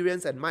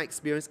experience and my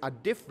experience are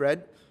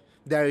different,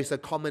 there is a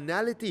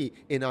commonality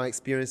in our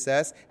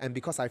experiences, and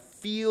because I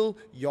feel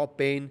your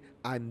pain,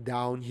 I'm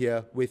down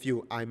here with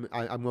you. I'm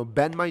going to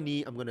bend my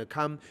knee. I'm going to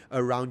come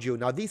around you.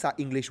 Now, these are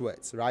English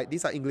words, right?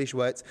 These are English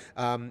words.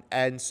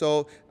 And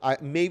so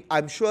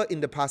I'm sure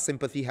in the past,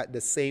 sympathy had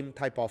the same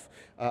type of,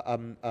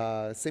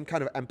 same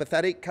kind of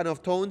empathetic kind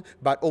of tone.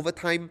 But over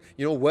time,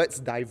 words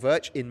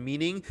diverge in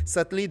meaning.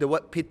 Certainly, the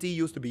word pity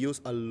used to be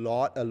used a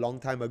long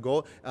time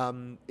ago.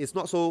 It's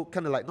not so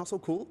not so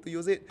cool to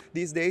use it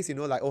these days.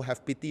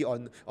 Have pity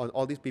on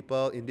all these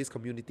people in this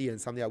community and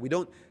something. We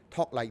don't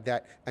talk like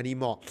that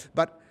anymore.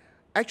 But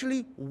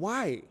actually,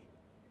 why?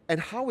 And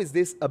how is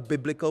this a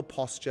biblical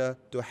posture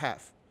to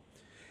have?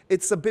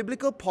 It's a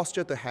biblical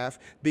posture to have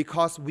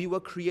because we were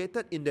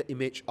created in the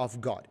image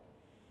of God.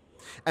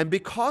 And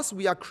because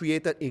we are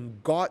created in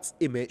God's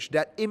image,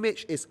 that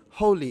image is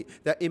holy,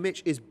 that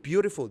image is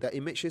beautiful, that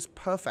image is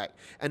perfect.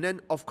 And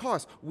then, of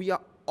course, we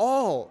are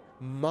all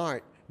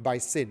marred by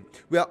sin.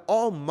 We are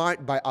all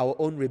marred by our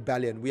own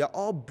rebellion. We are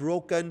all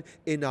broken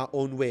in our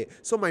own way.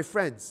 So, my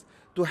friends,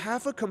 to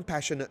have a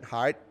compassionate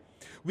heart,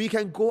 we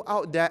can go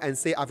out there and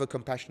say, I have a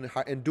compassionate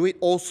heart, and do it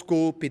old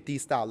school pity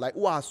style. Like,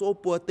 wow, so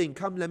poor thing.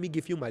 Come, let me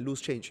give you my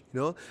loose change.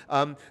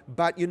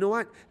 But you know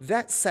what?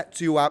 That sets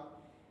you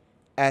up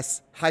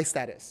as high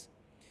status.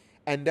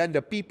 And then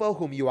the people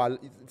whom you are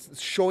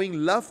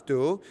showing love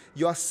to,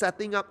 you are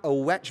setting up a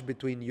wedge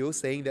between you,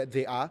 saying that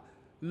they are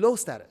low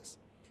status.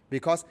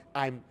 Because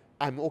I'm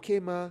okay,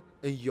 ma,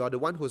 and you're the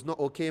one who's not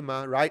okay,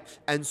 ma, right?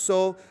 And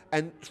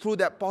through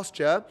that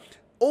posture,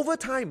 over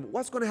time,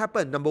 what's going to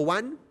happen? Number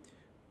one,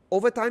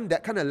 over time,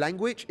 that kind of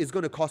language is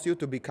going to cause you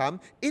to become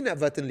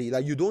inadvertently,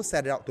 like you don't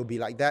set it out to be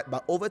like that,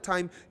 but over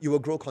time, you will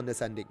grow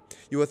condescending.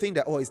 You will think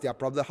that, it's their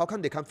problem. How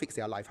come they can't fix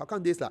their life? How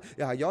come this?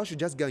 Y'all should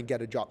just go and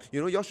get a job.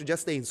 Y'all should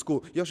just stay in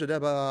school. Y'all should blah,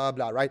 blah,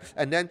 blah, right?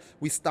 And then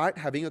we start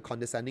having a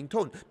condescending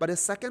tone. But the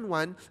second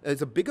one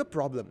is a bigger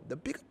problem. The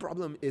bigger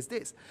problem is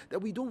this,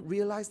 that we don't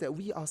realize that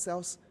we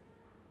ourselves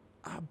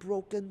are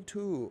broken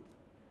too.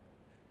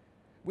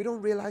 We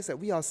don't realize that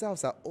we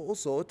ourselves are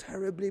also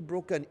terribly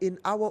broken in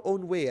our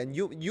own way. And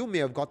you may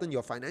have gotten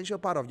your financial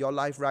part of your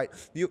life right.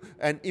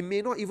 And it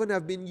may not even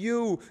have been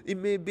you. It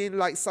may have been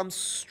like some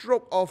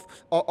stroke of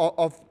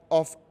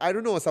I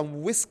don't know,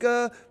 some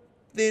whisker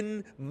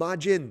thin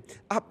margin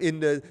up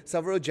in the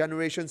several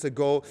generations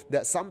ago,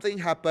 that something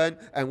happened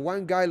and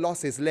one guy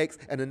lost his legs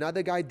and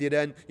another guy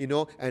didn't,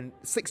 and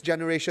 6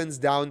 generations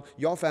down,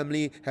 your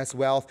family has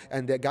wealth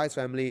and that guy's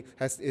family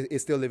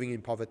is still living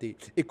in poverty.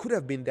 It could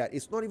have been that.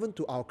 It's not even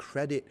to our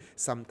credit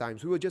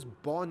sometimes. We were just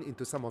born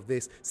into some of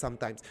this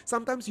sometimes.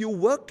 Sometimes you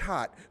worked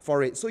hard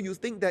for it, so you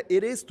think that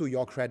it is to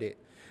your credit.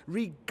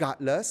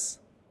 Regardless,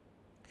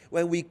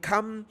 when we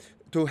come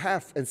to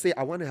have and say,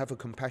 I want to have a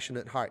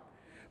compassionate heart,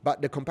 but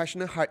the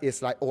compassionate heart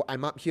is like,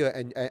 I'm up here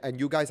and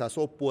you guys are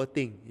so poor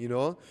thing,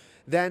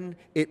 then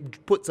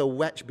it puts a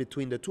wedge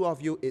between the two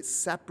of you. It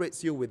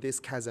separates you with this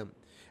chasm.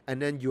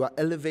 And then you are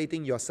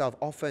elevating yourself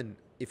often,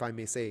 if I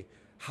may say,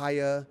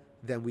 higher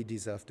than we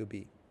deserve to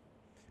be.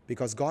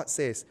 Because God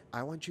says,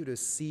 I want you to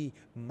see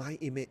my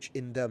image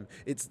in them.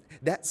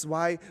 That's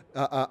why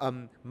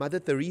Mother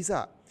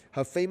Teresa,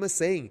 her famous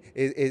saying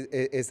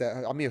is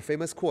that, a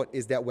famous quote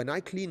is that when I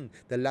clean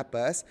the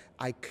lepers,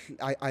 I'm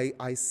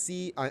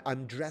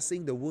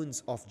dressing the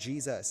wounds of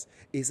Jesus.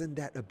 Isn't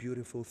that a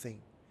beautiful thing,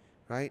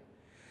 right?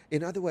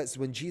 In other words,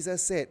 when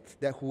Jesus said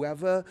that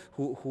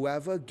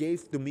whoever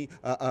gave to me,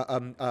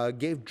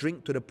 gave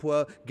drink to the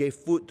poor, gave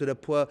food to the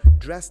poor,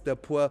 dressed the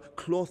poor,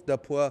 clothed the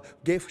poor,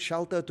 gave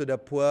shelter to the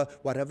poor,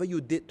 whatever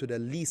you did to the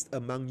least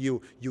among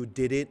you, you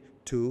did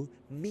it to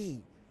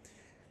me.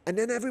 And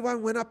then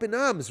everyone went up in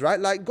arms, right?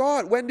 Like,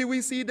 God, when did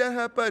we see that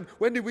happen?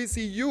 When did we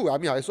see you?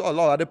 I saw a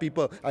lot of other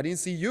people. I didn't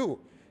see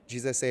you.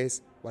 Jesus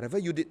says, whatever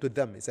you did to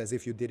them, it's as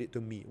if you did it to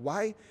me.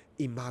 Why?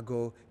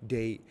 Imago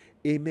Dei,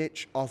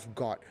 image of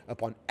God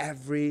upon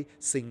every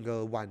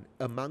single one,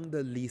 among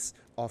the least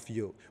of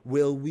you.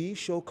 Will we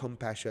show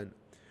compassion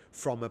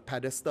from a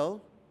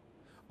pedestal,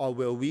 or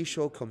will we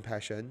show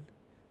compassion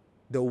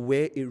the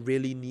way it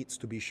really needs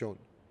to be shown?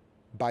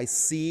 By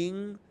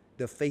seeing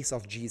the face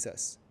of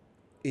Jesus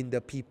in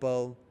the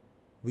people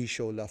we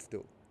show love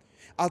to.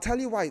 I'll tell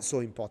you why it's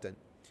so important.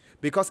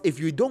 Because if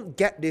you don't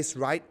get this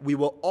right, we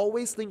will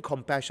always think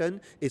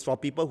compassion is for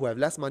people who have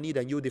less money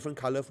than you, different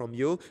color from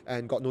you,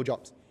 and got no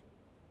jobs.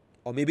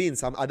 Or maybe in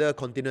some other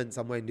continent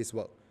somewhere in this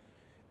world.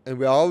 And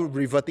we're all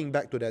reverting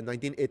back to the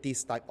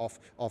 1980s type of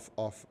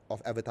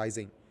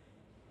advertising.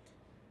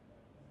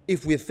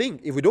 If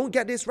we don't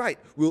get this right,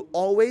 we'll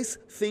always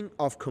think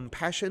of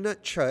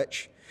compassionate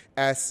church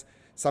as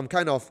some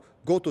kind of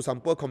go to some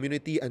poor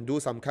community and do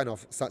some kind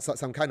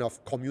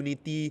of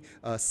community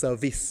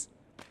service.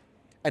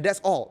 And that's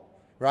all,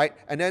 right?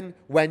 And then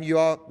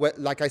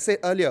like I said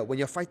earlier, when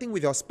you're fighting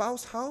with your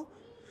spouse, how?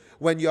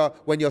 When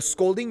you're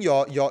scolding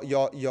your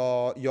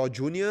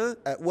junior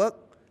at work,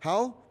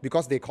 how?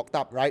 Because they cocked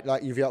up, right?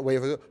 Like if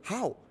you're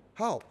how?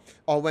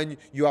 Or when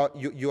you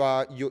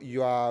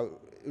are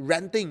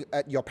ranting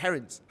at your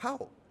parents,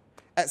 how?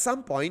 At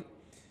some point,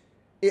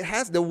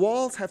 the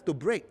walls have to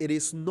break. It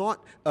is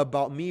not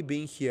about me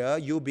being here,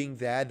 you being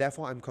there,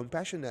 therefore I'm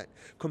compassionate.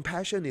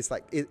 Compassion is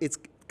like, it's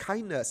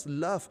kindness,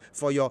 love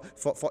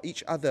for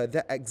each other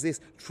that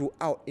exists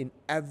throughout in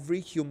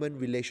every human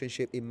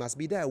relationship. It must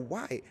be there.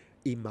 Why?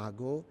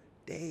 Imago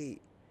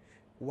Dei.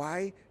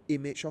 Why?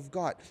 Image of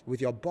God.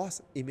 With your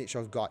boss, image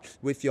of God.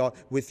 With your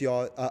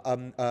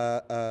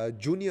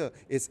junior,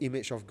 is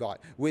image of God.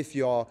 With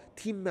your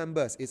team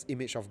members, is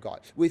image of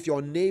God. With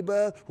your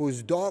neighbor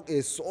whose dog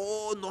is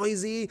so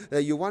noisy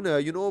that you want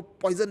to,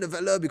 poison the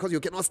fella because you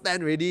cannot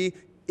stand already,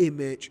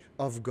 image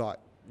of God.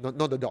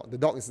 Not the dog. The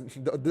dog is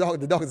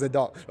the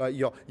dog. Right?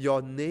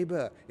 Your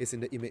neighbor is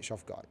in the image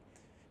of God.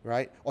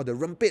 Right? Or the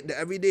rumpet that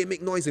every day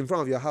make noise in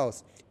front of your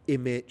house,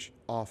 image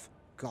of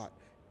God.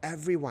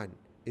 Everyone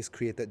is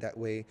created that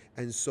way.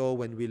 And so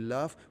when we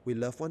love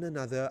one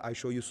another. I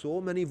show you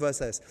so many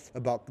verses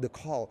about the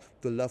call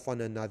to love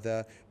one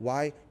another.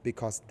 Why?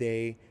 Because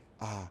they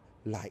are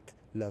like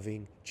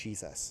loving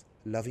Jesus.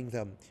 Loving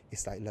them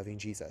is like loving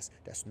Jesus.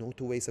 There's no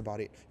two ways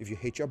about it. If you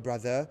hate your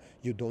brother,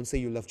 you don't say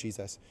you love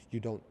Jesus. You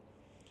don't.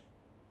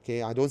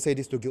 Okay, I don't say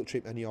this to guilt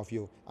trip any of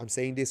you. I'm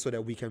saying this so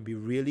that we can be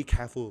really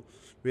careful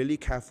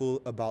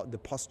about the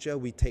posture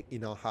we take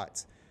in our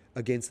hearts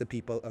against the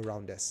people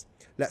around us.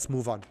 Let's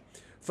move on.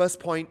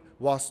 First point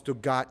was to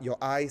guard your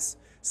eyes.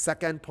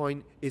 Second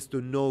point is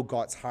to know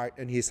God's heart,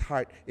 and His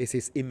heart is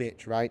His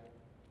image, right?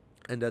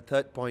 And the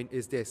third point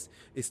is this,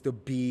 is to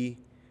be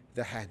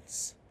the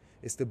hands.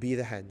 Is to be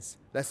the hands.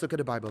 Let's look at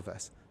the Bible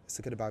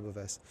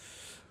verse.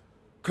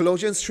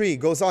 Colossians 3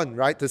 goes on,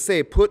 right, to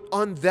say, put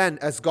on then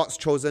as God's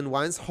chosen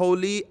ones,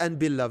 holy and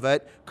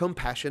beloved,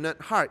 compassionate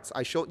hearts.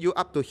 I showed you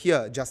up to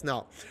here just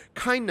now.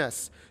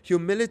 Kindness,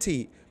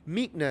 humility,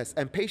 meekness,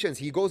 and patience.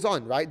 He goes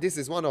on, right? This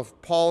is one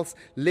of Paul's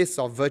lists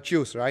of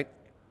virtues, right?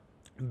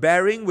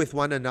 Bearing with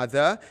one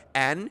another,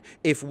 and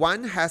if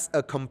one has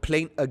a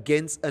complaint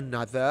against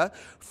another,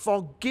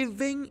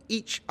 forgiving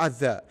each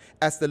other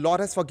as the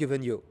Lord has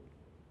forgiven you.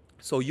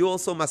 So you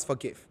also must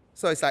forgive.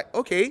 So it's like,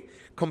 okay,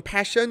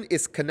 compassion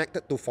is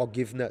connected to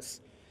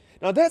forgiveness.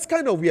 Now that's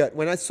kind of weird.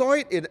 When I saw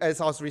it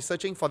as I was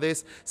researching for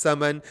this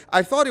sermon,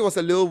 I thought it was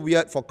a little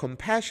weird for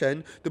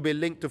compassion to be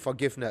linked to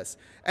forgiveness.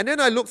 And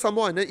then I looked some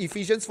more, and then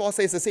Ephesians 4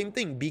 says the same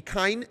thing. Be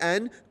kind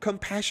and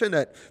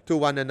compassionate to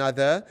one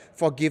another,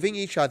 forgiving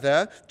each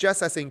other,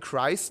 just as in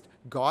Christ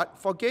God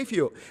forgave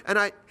you.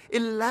 And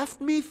it left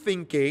me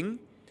thinking,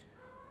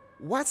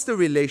 what's the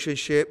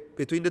relationship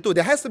between the two?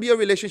 There has to be a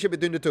relationship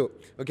between the two,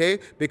 okay?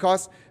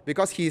 Because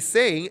he's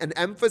saying and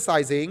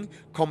emphasizing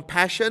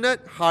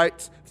compassionate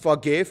hearts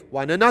forgive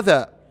one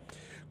another.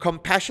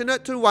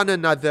 Compassionate to one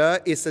another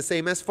is the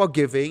same as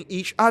forgiving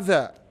each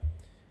other.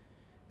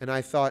 And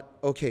I thought,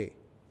 okay,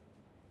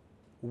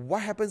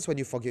 what happens when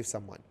you forgive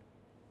someone?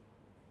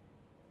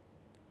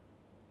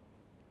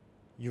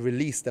 You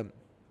release them.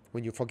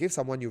 When you forgive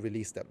someone, you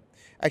release them.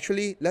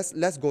 Actually,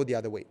 let's go the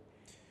other way.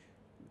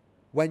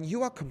 When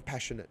you are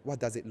compassionate, what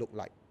does it look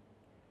like?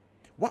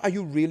 What are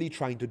you really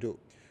trying to do?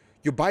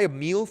 You buy a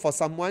meal for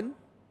someone.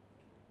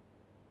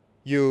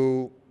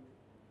 You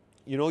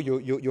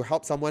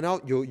help someone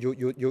out.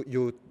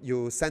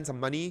 You send some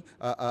money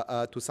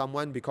to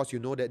someone because you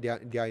know that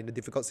they are in a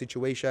difficult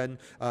situation.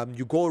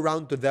 You go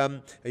around to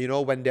them.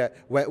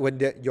 When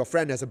your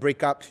friend has a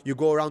breakup, you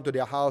go around to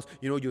their house.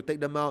 You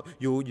take them out.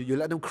 You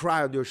let them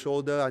cry on your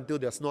shoulder until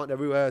there's snot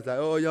everywhere. It's like,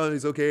 oh yeah,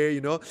 it's okay.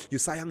 You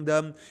sayang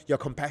them. You're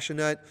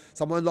compassionate.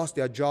 Someone lost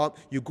their job.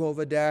 You go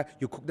over there.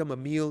 You cook them a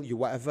meal. You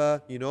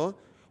whatever.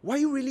 What are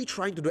you really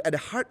trying to do? At the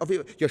heart of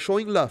it, you're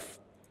showing love.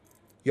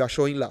 You are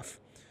showing love.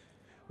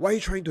 What are you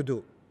trying to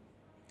do?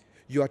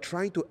 You are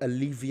trying to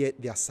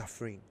alleviate their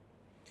suffering.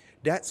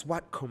 That's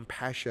what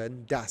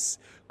compassion does.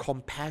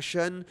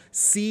 Compassion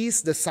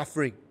sees the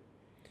suffering,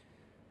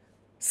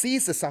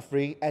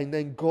 and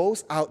then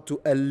goes out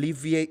to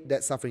alleviate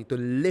that suffering, to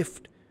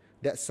lift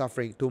that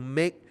suffering, to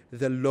make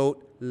the load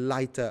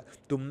lighter,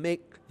 to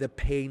make the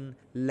pain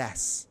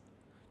less,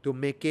 to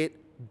make it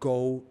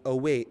go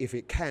away if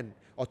it can,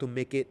 or to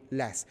make it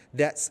less.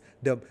 That's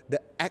the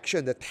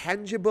action, the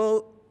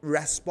tangible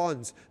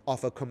response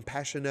of a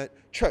compassionate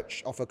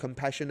church, of a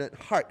compassionate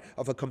heart,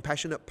 of a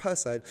compassionate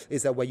person,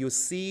 is that when you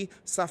see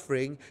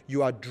suffering,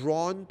 you are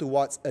drawn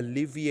towards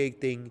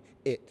alleviating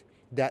it.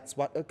 That's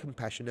what a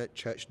compassionate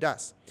church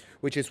does.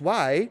 Which is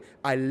why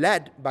I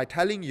led by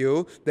telling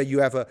you that you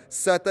have a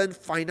certain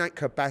finite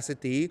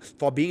capacity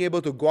for being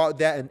able to go out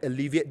there and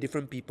alleviate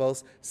different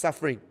people's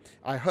suffering.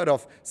 I heard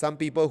of some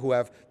people who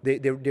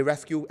they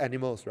rescue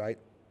animals, right?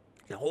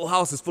 The whole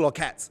house is full of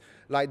cats.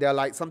 Like there are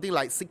like something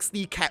like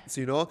 60 cats,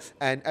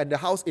 and the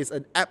house is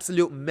an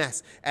absolute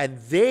mess. And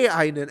they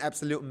are in an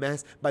absolute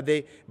mess, but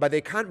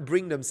they can't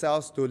bring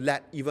themselves to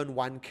let even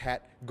one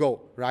cat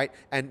go, right?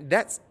 And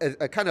that's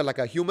a kind of like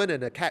a human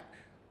and a cat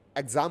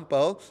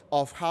example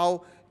of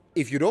how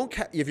if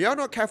you're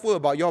not careful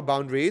about your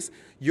boundaries,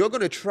 you're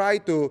going to try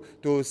to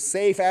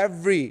save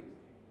every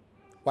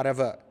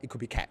whatever. It could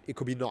be cat, it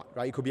could be not,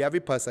 right? It could be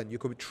every person. You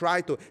could try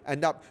to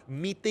end up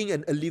meeting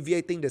and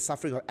alleviating the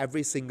suffering of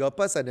every single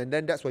person, and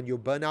then that's when you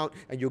burn out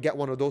and you get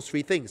one of those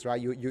three things, right?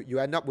 You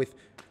end up with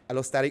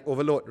allostatic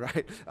overload,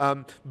 right?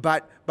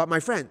 But my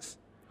friends,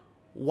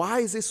 Why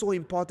is it so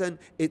important?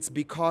 It's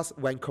because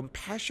when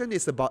compassion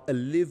is about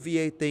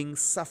alleviating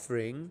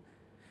suffering,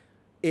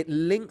 it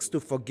links to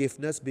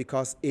forgiveness,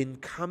 because in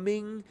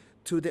coming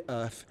to the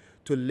earth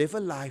to live a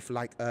life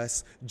like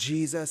us,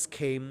 Jesus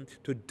came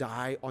to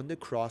die on the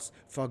cross,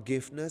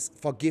 forgive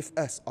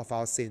us of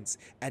our sins,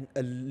 and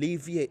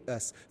alleviate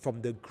us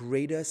from the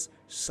greatest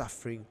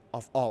suffering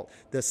of all.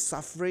 The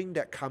suffering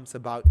that comes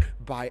about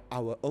by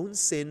our own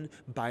sin,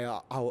 by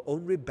our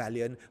own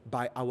rebellion,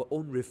 by our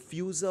own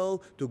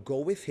refusal to go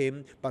with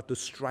Him, but to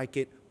strike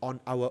it on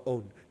our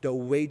own. The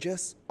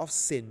wages of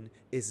sin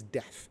is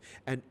death.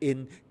 And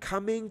in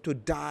coming to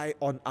die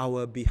on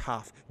our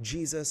behalf,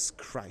 Jesus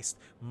Christ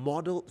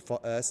modeled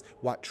for us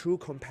what true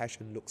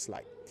compassion looks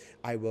like.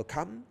 I will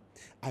come,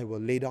 I will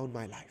lay down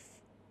my life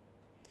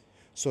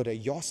so that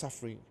your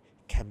suffering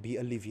can be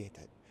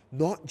alleviated.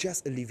 Not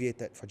just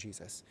alleviated for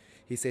Jesus.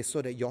 He says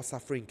so that your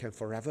suffering can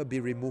forever be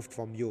removed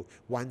from you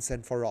once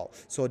and for all.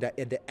 So that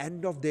at the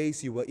end of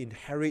days you will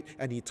inherit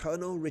an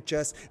eternal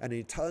riches, an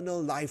eternal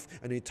life,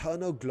 and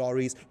eternal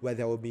glories where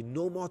there will be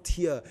no more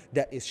tear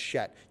that is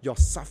shed. Your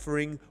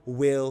suffering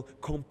will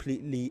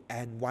completely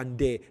end one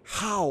day.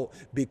 How?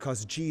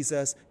 Because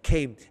Jesus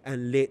came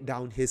and laid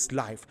down His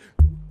life.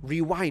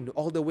 Rewind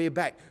all the way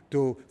back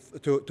to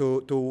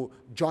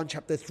John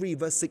chapter 3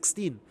 verse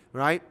 16,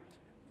 right?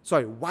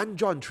 1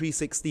 John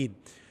 3:16.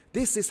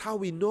 This is how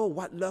we know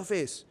what love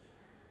is.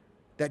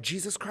 That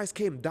Jesus Christ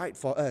came, died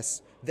for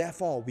us.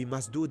 Therefore, we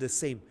must do the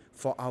same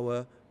for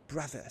our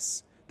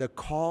brothers. The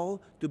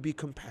call to be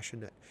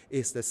compassionate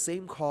is the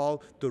same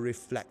call to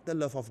reflect the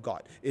love of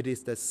God. It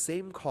is the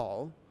same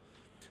call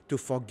to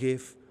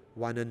forgive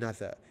one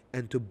another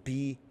and to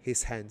be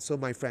His hands. So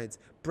my friends,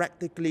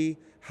 practically,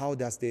 how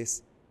does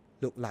this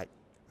look like?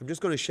 I'm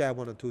just going to share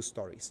one or two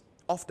stories.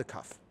 Off the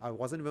cuff. I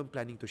wasn't even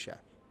planning to share.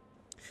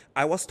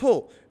 I was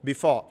told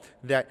before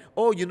that,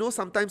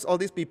 sometimes all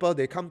these people,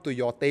 they come to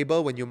your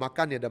table when you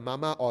makan at the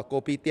mama or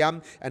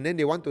kopitiam, and then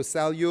they want to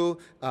sell you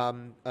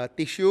a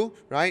tissue,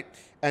 right?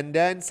 And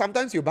then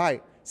sometimes you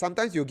buy,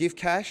 sometimes you give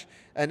cash,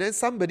 and then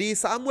somebody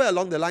somewhere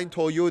along the line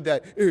told you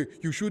that, hey,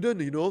 you shouldn't,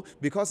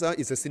 because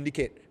it's a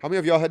syndicate. How many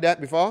of you all heard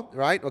that before?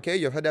 Right? Okay,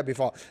 you've heard that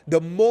before.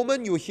 The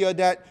moment you hear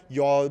that,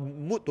 your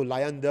mood to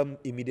layan them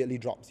immediately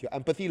drops. Your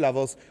empathy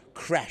levels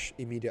crash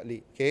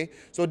immediately. Okay?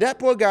 So that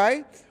poor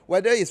guy,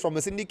 whether it's from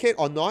a syndicate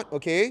or not,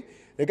 okay,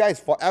 the guy is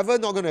forever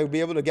not going to be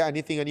able to get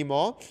anything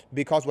anymore,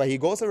 because when he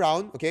goes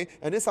around, okay,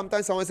 and then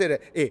sometimes someone said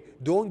that, hey,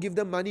 don't give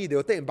them money,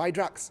 they'll take and buy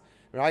drugs,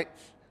 right?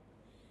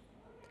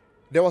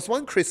 There was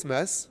one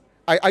Christmas,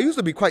 I used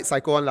to be quite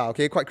psycho one lah,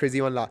 okay, quite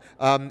crazy one lah.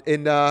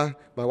 My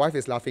wife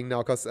is laughing now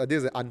because this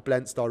is an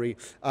unplanned story.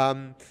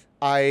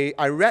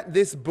 I read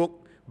this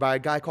book by a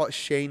guy called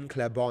Shane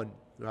Claiborne,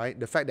 right?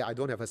 The fact that I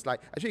don't have a slide,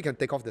 actually you can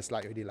take off the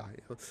slide already lah.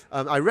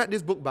 I read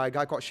this book by a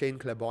guy called Shane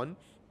Claiborne,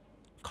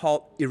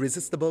 called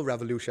Irresistible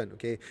Revolution.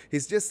 Okay,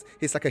 he's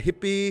like a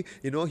hippie,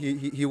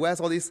 he wears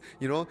all these,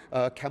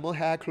 camel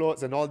hair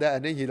clothes and all that,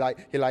 and then he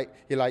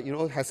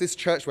has this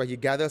church where he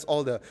gathers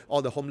all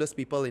the homeless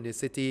people in his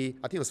city.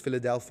 I think it was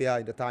Philadelphia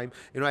at the time,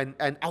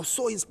 and I was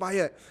so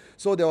inspired.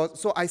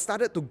 So I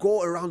started to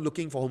go around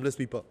looking for homeless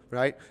people,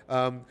 right?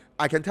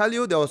 I can tell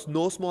you there was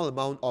no small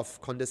amount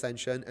of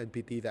condescension and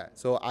pity there.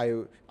 So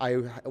I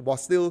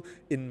was still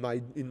in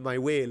my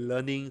way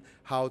learning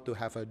how to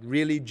have a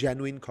really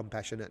genuine,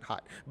 compassionate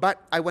heart.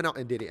 But I went out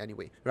and did it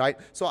anyway, right?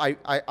 So I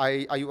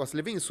was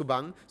living in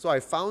Subang, so I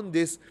found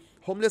this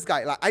homeless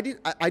guy. Like I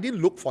didn't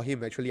look for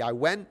him actually. I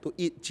went to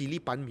eat chili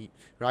pan mee,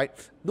 right?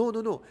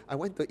 No. I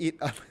went to eat.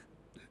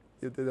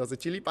 There was a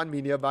chili pan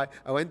mee nearby.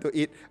 I went to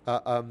eat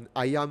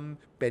ayam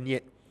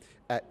penyet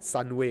at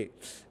Sunway,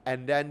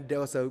 and then there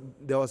was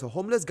a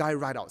homeless guy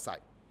right outside,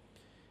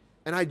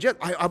 and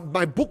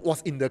my book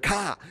was in the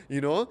car,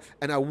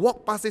 and I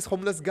walked past this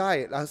homeless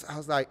guy. I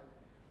was like,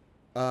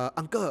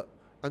 uncle.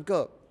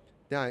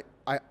 Then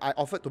I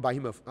offered to buy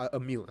him a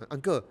meal.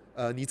 Uncle,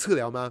 你吃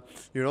了吗?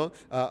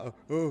 I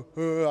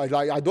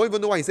don't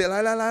even know what he said.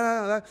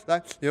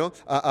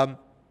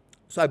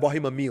 So I bought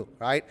him a meal,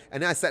 right?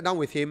 And then I sat down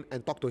with him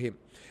and talked to him.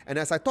 And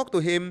as I talked to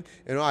him,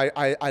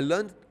 I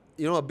learned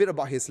a bit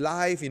about his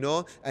life, and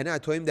then I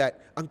told him that,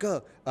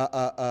 uncle,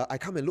 I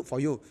come and look for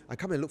you. I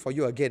come and look for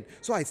you again.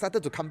 So I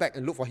started to come back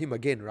and look for him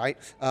again, right?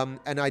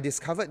 And I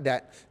discovered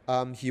that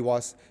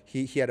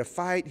he had a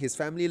fight. His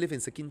family lived in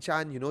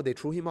Sekinchan. They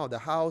threw him out of the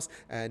house,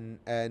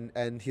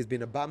 and he's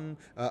been a bum,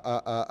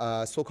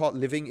 so-called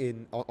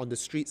living on the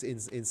streets in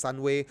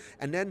Sunway.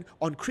 And then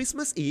on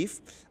Christmas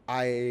Eve,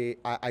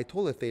 I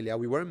told Athalia,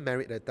 we weren't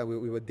married at the time,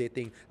 we were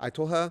dating. I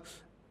told her,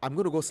 I'm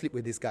going to go sleep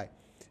with this guy.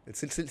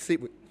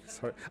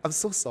 Sorry, I'm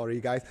so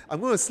sorry, guys. I'm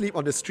going to sleep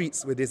on the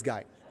streets with this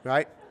guy,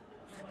 right?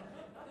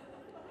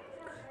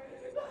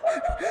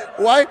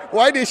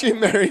 Why did she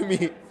marry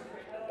me?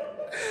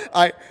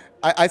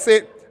 I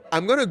said,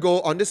 I'm going to go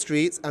on the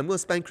streets. I'm going to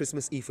spend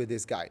Christmas Eve with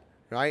this guy,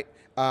 right?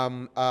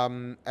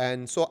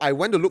 And so I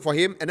went to look for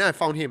him, and then I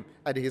found him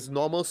at his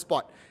normal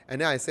spot. And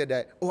then I said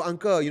that, oh,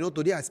 uncle,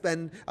 today I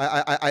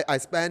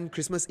spent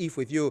Christmas Eve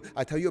with you.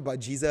 I tell you about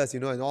Jesus,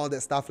 and all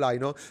that stuff,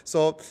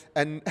 So,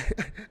 and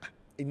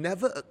it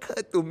never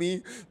occurred to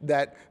me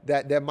that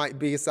there might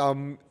be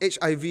some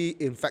HIV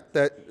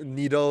infected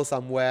needle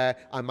somewhere.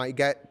 I might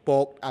get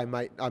poked. I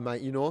might,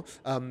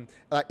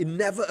 it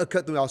never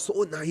occurred to me. I was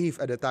so naive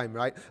at the time,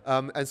 right?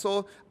 And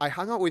so I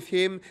hung out with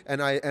him,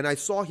 and I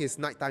saw his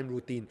nighttime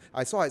routine.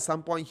 I saw at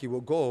some point he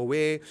would go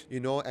away,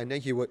 and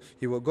then he would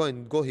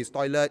go his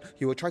toilet.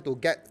 He would try to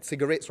get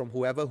cigarettes from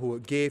whoever who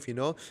would give,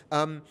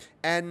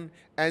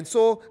 And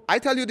so I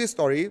tell you this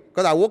story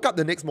because I woke up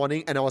the next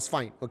morning and I was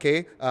fine,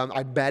 okay?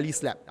 I barely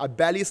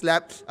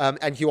slept,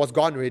 and he was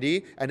gone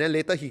already. And then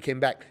later he came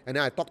back, and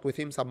then I talked with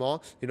him some more,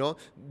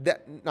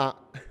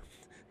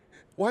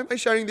 Why am I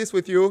sharing this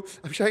with you?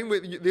 I'm sharing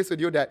this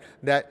with you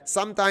that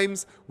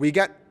sometimes we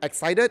get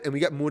excited and we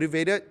get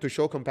motivated to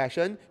show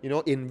compassion,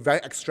 in very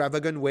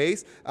extravagant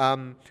ways.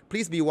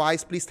 Please be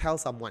wise. Please tell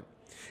someone.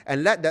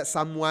 And let that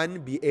someone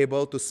be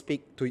able to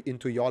speak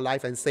into your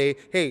life and say,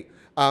 hey,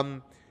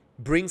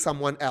 bring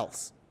someone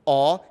else.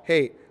 Or,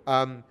 hey,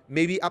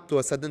 maybe up to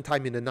a certain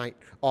time in the night.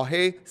 Or,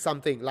 hey,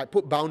 something like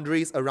put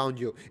boundaries around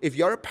you. If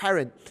you're a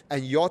parent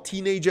and your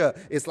teenager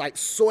is like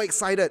so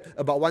excited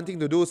about wanting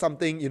to do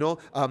something,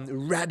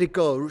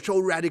 radical, show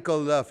radical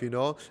love,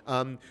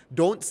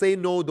 don't say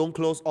no, don't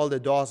close all the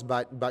doors,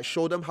 but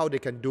show them how they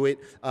can do it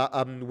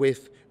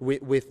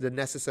with the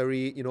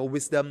necessary,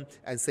 wisdom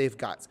and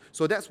safeguards.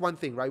 So that's one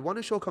thing, right? Want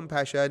to show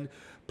compassion,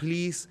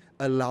 please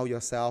allow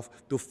yourself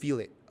to feel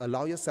it.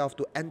 Allow yourself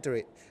to enter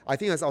it. I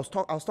think as I was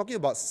talking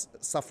about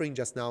suffering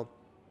just now,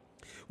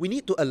 we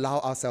need to allow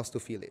ourselves to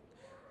feel it.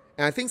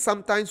 And I think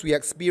sometimes we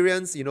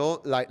experience,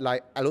 like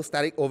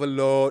allostatic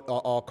overload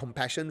or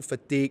compassion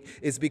fatigue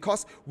is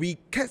because we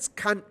just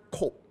can't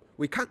cope.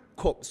 We can't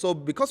cope. So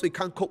because we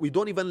can't cope, we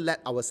don't even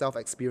let ourselves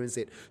experience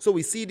it. So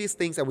we see these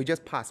things and we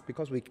just pass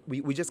because we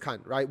just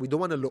can't, right? We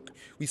don't want to look.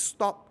 We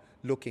stop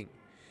looking.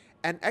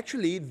 And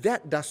actually,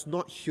 that does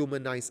not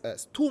humanize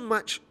us. Too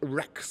much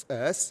wrecks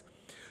us.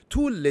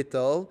 Too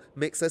little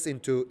makes us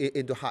into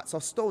hearts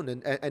of stone.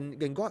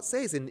 And God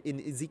says in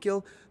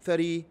Ezekiel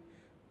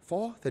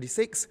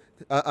 36,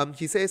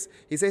 he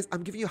says,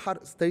 I'm giving you a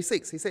heart,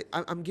 36, he said,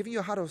 I'm giving you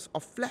a heart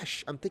of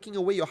flesh. I'm taking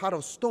away your heart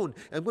of stone.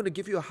 I'm going to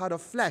give you a heart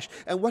of flesh.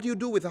 And what do you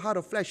do with a heart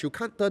of flesh? You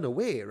can't turn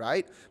away,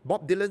 right?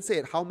 Bob Dylan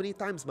said, how many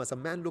times must a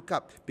man look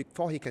up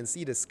before he can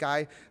see the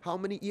sky? How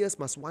many ears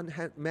must one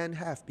man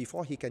have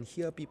before he can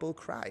hear people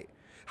cry?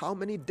 How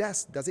many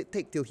deaths does it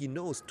take till he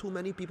knows too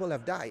many people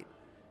have died?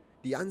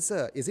 The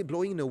answer, is it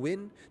blowing in the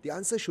wind? The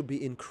answer should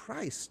be in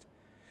Christ.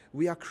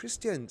 We are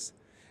Christians.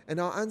 And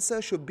our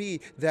answer should be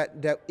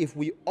that if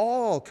we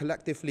all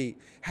collectively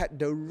had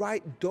the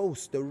right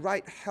dose, the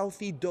right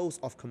healthy dose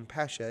of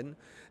compassion,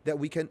 that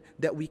we can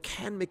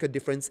make a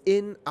difference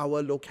in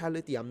our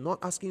locality. I'm not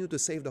asking you to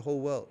save the whole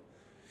world.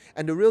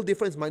 And the real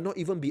difference might not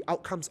even be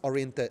outcomes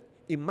oriented.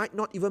 It might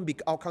not even be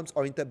outcomes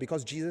oriented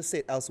because Jesus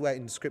said elsewhere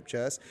in the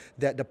scriptures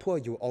that the poor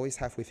you always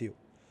have with you.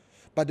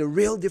 But the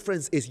real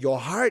difference is your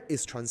heart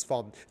is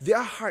transformed.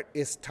 Their heart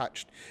is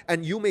touched.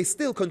 And you may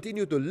still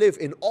continue to live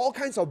in all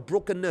kinds of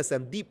brokenness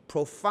and deep,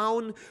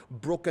 profound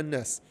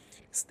brokenness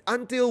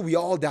until we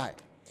all die.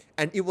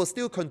 And it will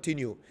still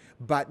continue.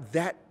 But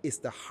that is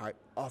the heart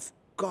of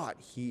God.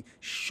 He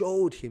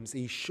showed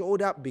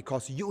up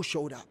because you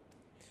showed up.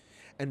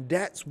 And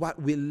that's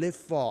what we live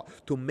for,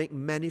 to make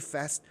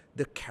manifest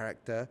the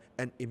character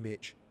and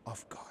image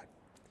of God.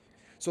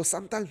 So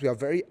sometimes we are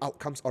very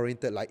outcomes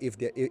oriented. Like if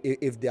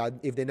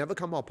they never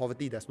come out of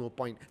poverty, there's no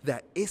point.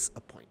 There is a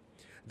point.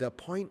 The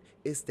point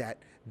is that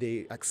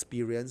they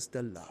experience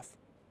the love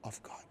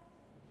of God.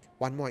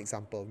 One more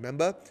example.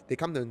 Remember, they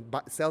come to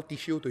sell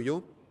tissue to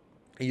you,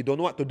 and you don't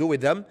know what to do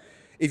with them.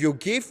 If you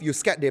give, you're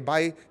scared they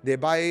buy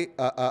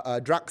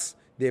drugs,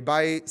 they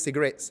buy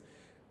cigarettes,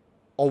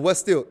 or worse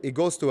still, it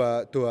goes to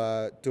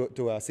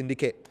a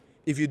syndicate.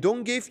 If you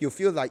don't give, you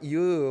feel like,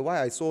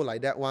 why I sold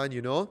like that one,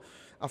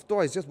 After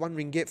all, it's just 1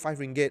 ringgit, 5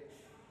 ringgit.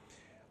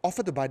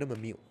 Offer to buy them a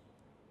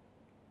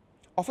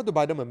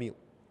meal.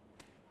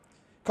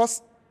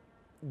 Because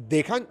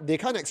they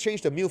can't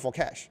exchange the meal for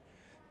cash.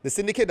 The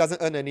syndicate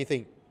doesn't earn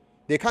anything.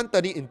 They can't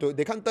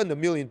turn the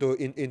meal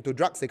into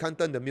drugs. They can't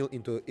turn the meal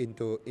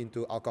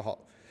into alcohol.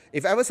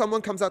 If ever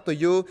someone comes up to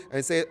you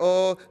and say,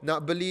 oh,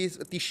 nak beli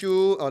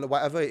tissue or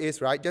whatever it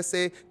is, right? Just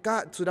say,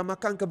 Kak, sudah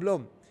makan ke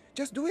belum?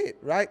 Just do it,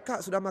 right?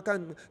 Kak, sudah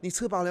makan, 你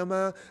吃饱了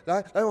吗?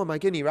 来我买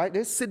给你, right?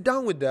 Then sit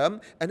down with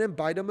them and then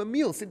buy them a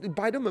meal.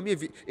 Buy them a meal.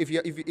 If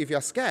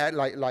you're scared,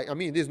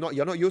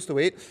 you're not used to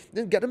it,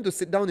 then get them to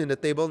sit down in the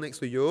table next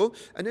to you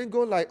and then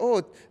go like,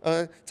 oh,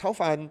 炒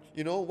飯,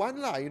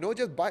 one lah,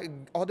 just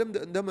order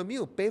them a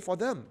meal, pay for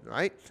them,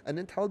 right? And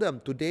then tell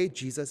them, today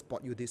Jesus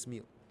bought you this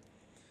meal.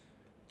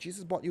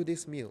 Jesus bought you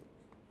this meal,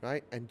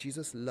 right? And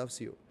Jesus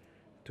loves you.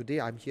 Today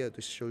I'm here to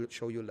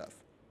show you love.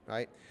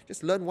 right?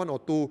 Just learn 1 or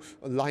 2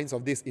 lines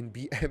of this in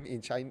BM,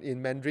 in Chinese,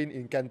 in Mandarin,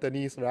 in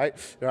Cantonese, right?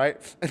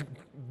 And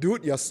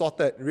dude, you're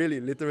sorted. Really,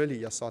 literally,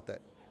 you're sorted,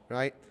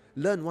 right?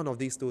 Learn one of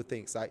these 2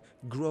 things, right?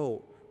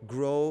 Grow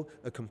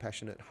a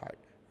compassionate heart,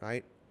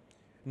 right?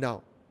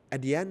 Now,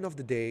 at the end of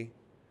the day,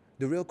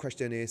 the real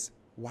question is,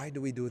 why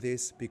do we do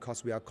this?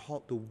 Because we are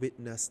called to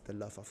witness the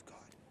love of God.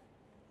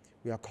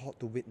 We are called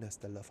to witness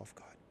the love of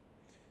God.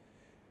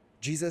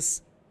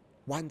 Jesus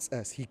wants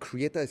us, He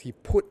created us, He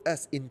put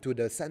us into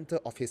the center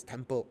of His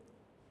temple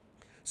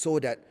so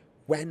that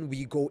when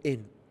we go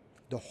in,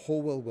 the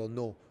whole world will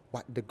know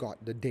what the God,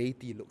 the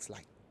deity looks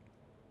like.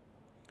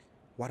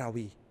 What are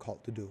we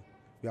called to do?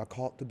 We are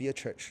called to be a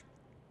church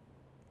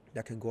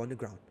that can go on the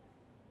ground,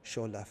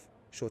 show love,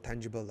 show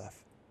tangible love.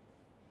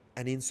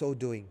 And in so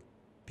doing,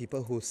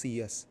 people who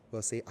see us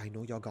will say, I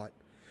know your God.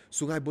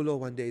 Sungai Buloh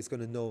one day is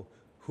going to know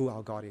who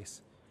our God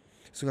is.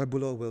 Sungai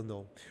Buloh will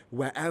know.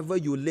 Wherever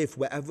you live,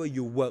 wherever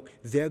you work,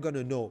 they're going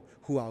to know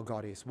who our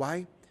God is.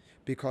 Why?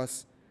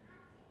 Because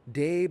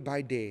day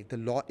by day, the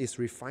Lord is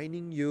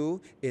refining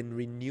you, in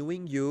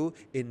renewing you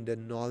in the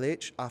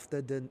knowledge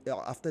after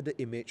the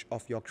image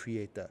of your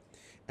Creator.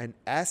 And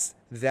as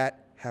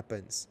that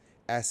happens,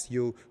 as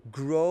you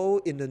grow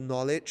in the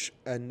knowledge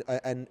and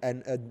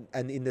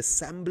in the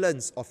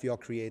semblance of your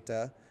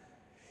Creator,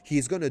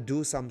 He's going to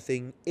do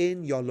something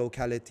in your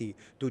locality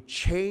to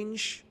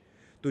change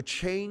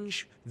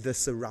the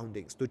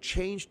surroundings, to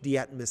change the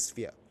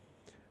atmosphere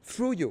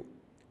through you,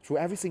 through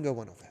every single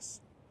one of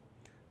us.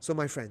 So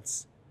my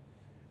friends,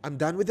 I'm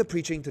done with the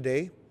preaching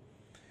today.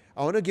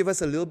 I want to give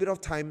us a little bit of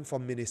time for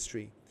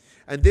ministry.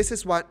 And this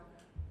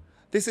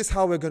is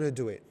how we're going to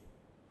do it.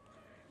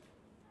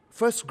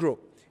 First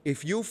group,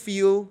 if you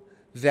feel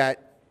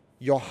that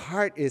your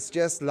heart is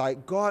just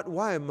like, God,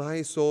 why am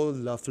I so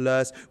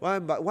loveless? Why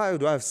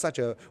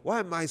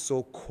am I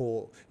so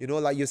cold? You know,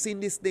 like you've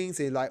seen these things,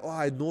 and like, oh,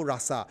 I know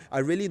rasa. I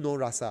really know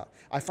rasa.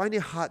 I find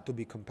it hard to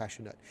be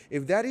compassionate.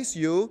 If that is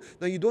you,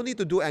 then you don't need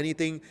to do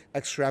anything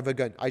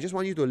extravagant. I just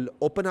want you to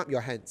open up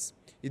your hands.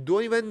 You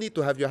don't even need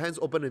to have your hands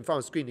open in front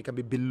of the screen. It can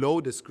be below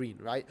the screen,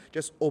 right?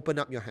 Just open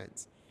up your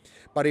hands.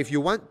 But if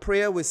you want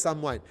prayer with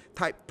someone,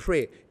 type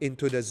pray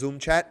into the Zoom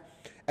chat,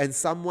 and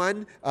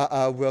someone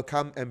will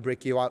come and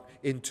break you out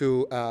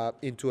into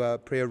a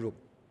prayer room.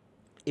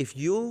 If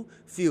you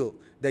feel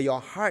that your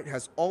heart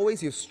has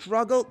always, you've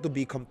struggled to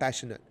be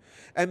compassionate,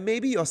 and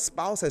maybe your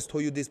spouse has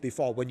told you this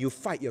before, when you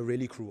fight, you're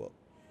really cruel.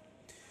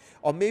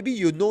 Or maybe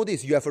you know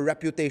this, you have a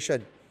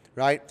reputation,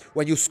 right?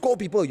 When you scold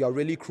people, you're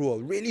really cruel,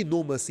 really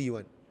no mercy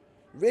one.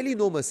 Really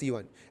no mercy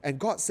one. And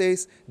God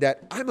says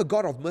that I'm a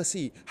God of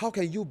mercy. How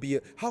can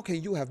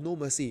you have no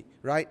mercy,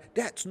 right?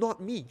 That's not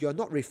me. You're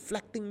not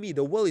reflecting me.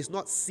 The world is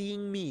not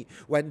seeing me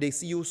when they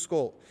see you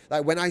scold.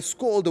 Like when I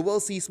scold, the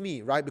world sees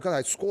me, right? Because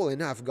I scold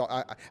enough.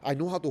 I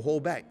know how to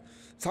hold back.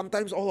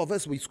 Sometimes all of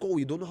us, we scold,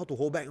 we don't know how to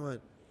hold back,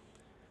 man.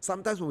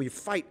 Sometimes when we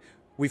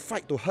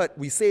fight to hurt.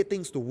 We say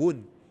things to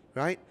wound,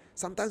 right?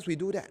 Sometimes we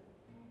do that.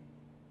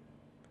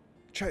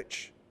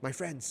 Church, my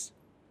friends,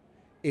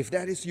 if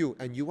that is you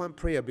and you want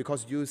prayer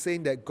because you're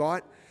saying that,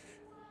 God,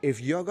 if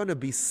you're going to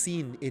be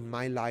seen in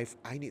my life,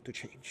 I need to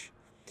change.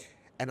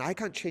 And I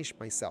can't change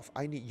myself.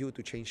 I need you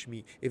to change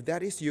me. If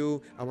that is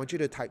you, I want you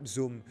to type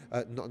Zoom,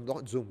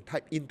 not Zoom,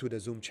 type into the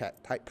Zoom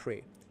chat, type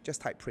pray. Just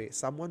type pray.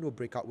 Someone will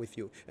break out with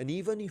you. And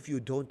even if you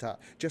don't,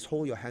 just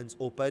hold your hands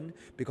open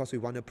because we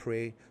want to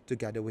pray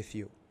together with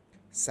you.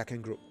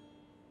 Second group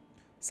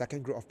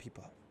of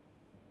people.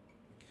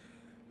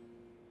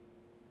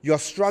 You're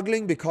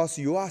struggling because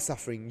you are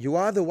suffering. You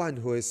are the one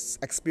who is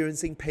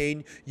experiencing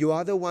pain. You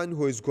are the one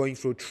who is going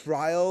through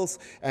trials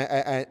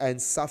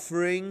and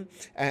suffering.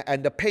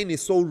 And the pain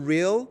is so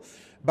real.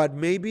 But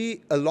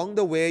maybe along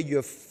the way you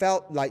have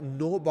felt like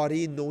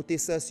nobody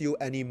notices you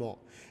anymore.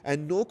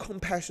 And no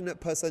compassionate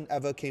person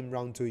ever came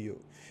round to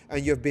you.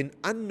 And you've been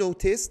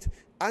unnoticed,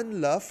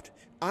 unloved,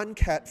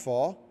 uncared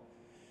for.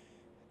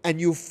 And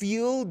you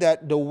feel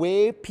that the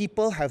way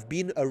people have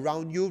been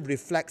around you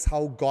reflects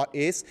how God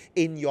is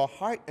in your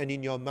heart and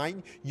in your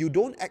mind. You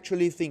don't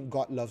actually think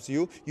God loves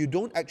you. You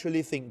don't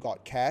actually think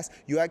God cares.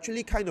 You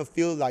actually kind of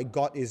feel like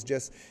God is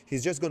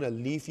He's just going to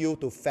leave you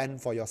to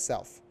fend for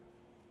yourself.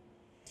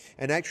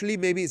 And actually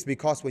maybe it's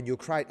because when you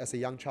cried as a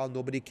young child,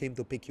 nobody came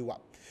to pick you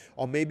up.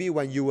 Or maybe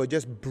when you were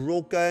just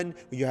broken,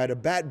 you had a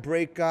bad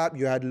breakup,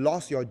 you had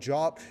lost your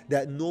job,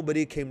 that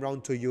nobody came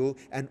round to you.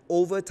 And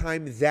over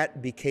time,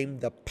 that became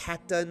the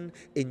pattern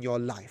in your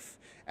life.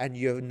 And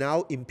you have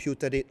now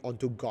imputed it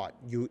onto God.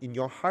 You, in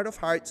your heart of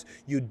hearts,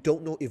 you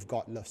don't know if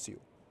God loves you.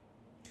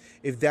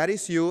 If that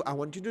is you, I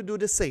want you to do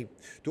the same.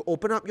 To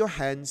open up your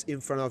hands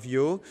in front of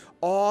you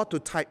or to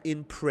type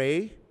in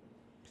pray.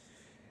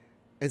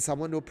 And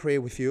someone will pray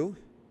with you,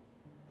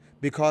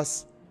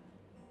 because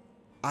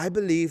I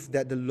believe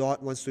that the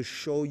Lord wants to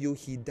show you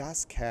He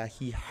does care.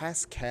 He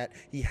has cared.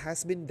 He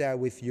has been there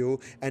with you.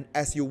 And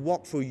as you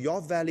walk through your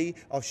valley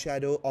of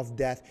shadow of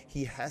death,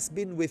 He has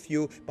been with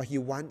you, but He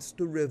wants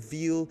to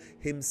reveal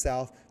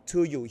Himself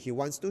to you. He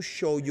wants to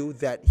show you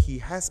that He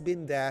has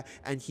been there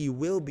and He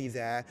will be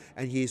there,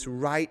 and He is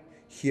right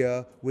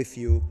here with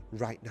you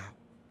right now.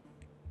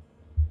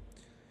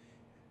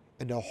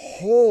 And the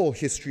whole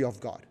history of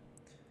God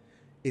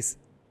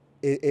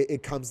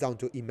it comes down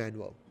to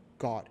Emmanuel,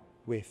 God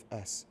with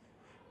us.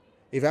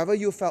 If ever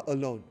you felt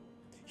alone,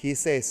 he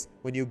says,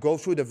 when you go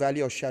through the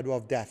valley of shadow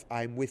of death,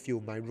 I am with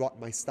you, my rod,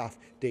 my staff,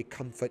 they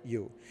comfort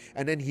you.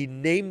 And then he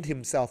named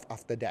himself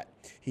after that.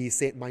 He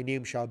said, my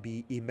name shall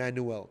be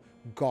Emmanuel,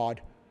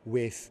 God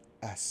with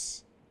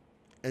us.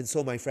 And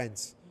so, my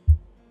friends,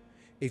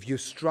 if you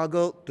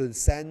struggle to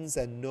sense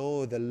and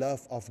know the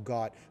love of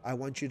God, I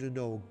want you to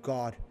know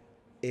God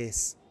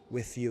is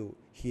with you.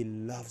 He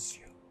loves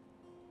you.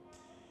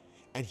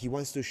 And he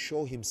wants to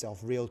show himself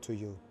real to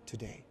you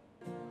today.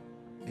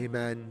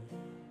 Amen.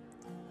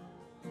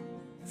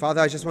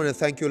 Father, I just want to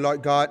thank you,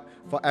 Lord God,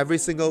 for every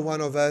single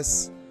one of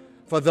us.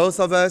 For those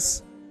of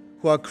us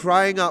who are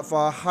crying out for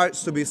our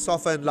hearts to be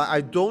softened, like,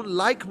 I don't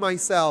like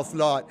myself,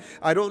 Lord.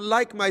 I don't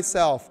like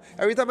myself.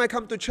 Every time I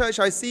come to church,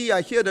 I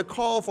hear the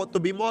call to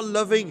be more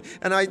loving,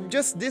 and I'm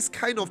just this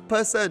kind of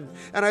person.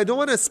 And I don't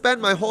want to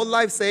spend my whole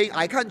life saying,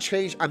 I can't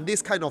change, I'm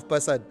this kind of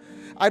person.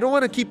 I don't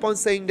want to keep on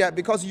saying that,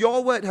 because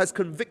your word has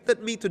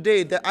convicted me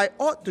today that I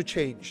ought to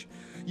change.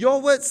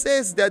 Your word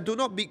says that do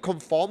not be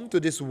conformed to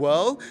this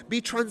world, be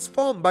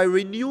transformed by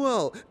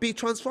renewal. Be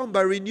transformed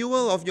by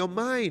renewal of your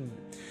mind.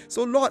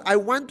 So Lord, I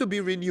want to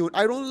be renewed.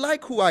 I don't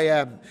like who I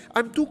am.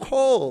 I'm too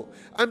cold.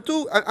 I'm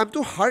too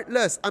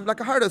heartless. I'm like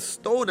a heart of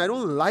stone. I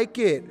don't like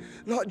it.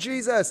 Lord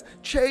Jesus,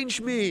 change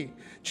me.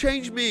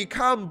 Change me.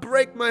 Come,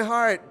 break my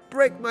heart.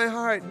 Break my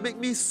heart. Make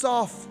me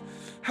soft.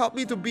 Help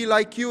me to be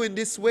like you in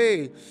this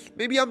way.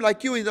 Maybe I'm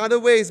like you in other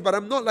ways, but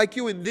I'm not like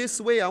you in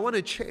this way. I want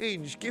to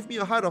change. Give me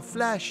a heart of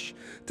flesh.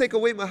 Take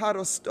away my heart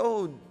of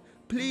stone.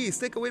 Please,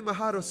 take away my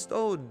heart of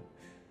stone.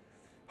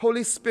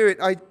 Holy Spirit,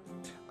 I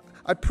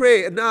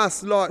pray and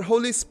ask, Lord,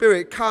 Holy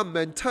Spirit, come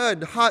and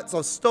turn hearts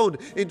of stone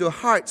into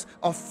hearts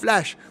of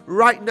flesh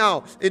right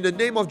now in the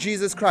name of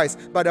Jesus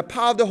Christ, by the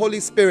power of the Holy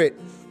Spirit.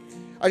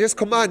 I just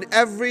command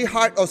every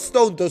heart of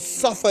stone to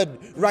soften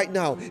right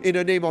now in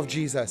the name of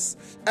Jesus.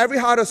 Every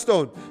heart of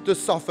stone to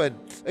soften.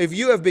 If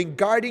you have been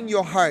guarding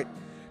your heart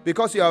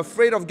because you are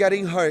afraid of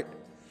getting hurt,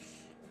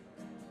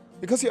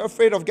 because you're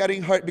afraid of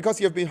getting hurt, because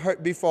you've been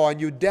hurt before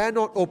and you dare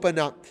not open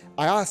up,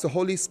 I ask the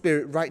Holy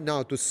Spirit right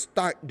now to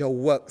start the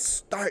work,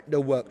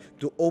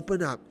 to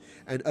open up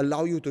and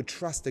allow you to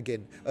trust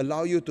again,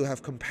 allow you to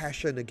have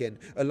compassion again,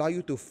 allow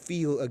you to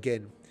feel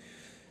again.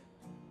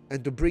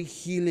 And to bring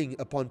healing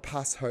upon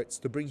past hurts,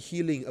 to bring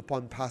healing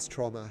upon past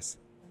traumas.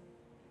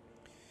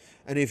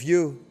 And if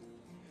you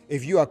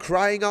are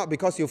crying out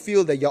because you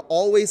feel that you're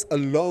always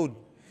alone,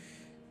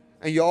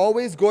 and you're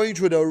always going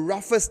through the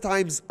roughest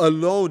times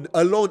alone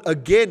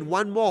again,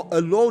 one more,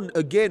 alone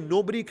again,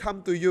 nobody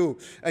come to you,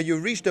 and you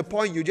reach the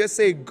point you just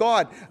say,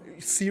 God,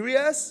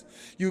 serious?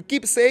 You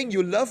keep saying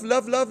you love.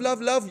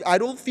 I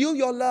don't feel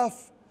your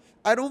love.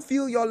 I don't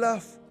feel your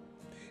love.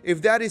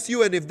 If that is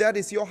you and if that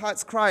is your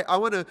heart's cry, I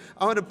want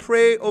to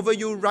pray over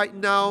you right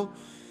now.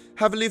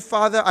 Heavenly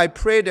Father, I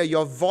pray that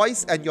your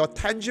voice and your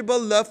tangible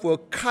love will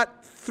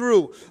cut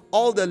through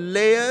all the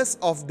layers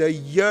of the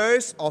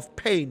years of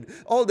pain,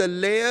 all the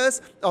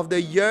layers of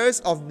the years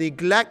of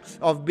neglect,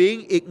 of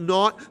being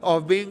ignored,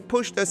 of being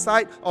pushed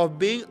aside, of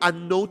being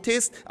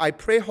unnoticed. I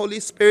pray, Holy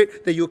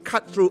Spirit, that you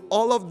cut through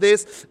all of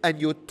this and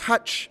you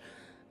touch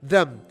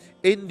them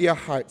in their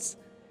hearts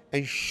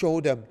and show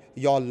them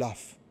your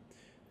love.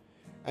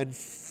 And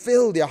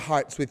fill their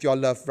hearts with your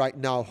love right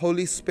now.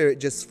 Holy Spirit,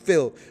 just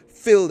fill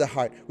the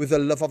heart with the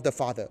love of the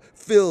Father.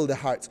 Fill the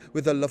hearts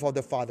with the love of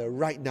the Father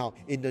right now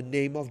in the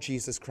name of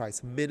Jesus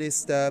Christ.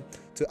 Minister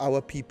to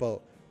our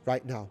people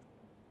right now.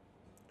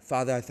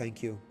 Father, I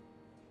thank you.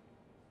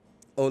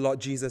 Oh Lord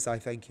Jesus, I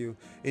thank you.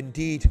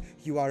 Indeed,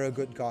 you are a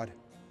good God.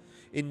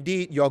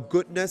 Indeed, your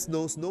goodness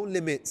knows no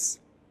limits.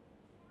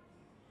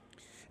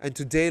 And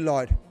today,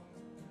 Lord,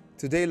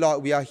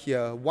 we are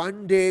here.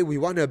 One day, we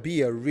want to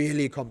be a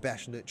really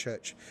compassionate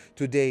church.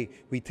 Today,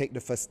 we take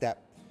the first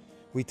step.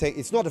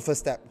 It's not the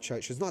first step,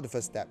 church. It's not the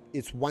first step.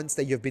 It's one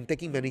step. You've been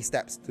taking many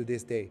steps to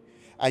this day.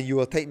 And you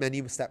will take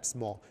many steps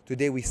more.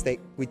 Today, we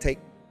take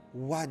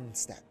one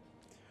step.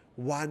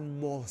 One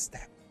more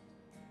step.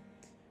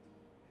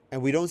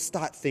 And we don't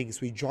start things.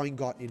 We join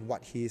God in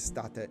what He has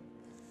started.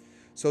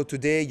 So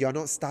today, you're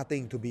not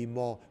starting to be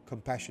more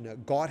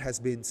compassionate. God has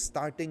been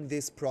starting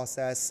this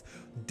process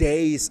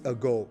days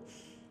ago,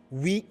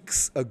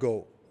 weeks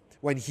ago,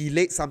 when He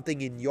laid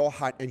something in your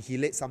heart and He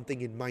laid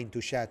something in mine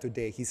to share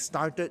today. He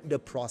started the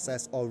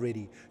process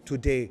already.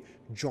 Today,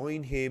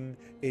 join Him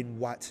in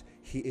what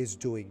He is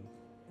doing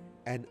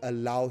and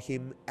allow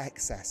Him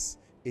access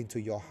into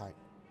your heart.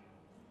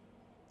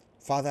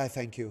 Father, I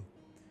thank you,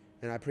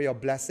 and I pray your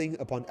blessing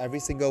upon every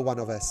single one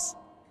of us.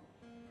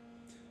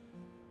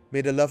 May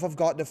the love of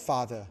God the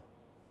Father,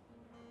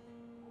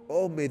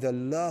 may the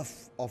love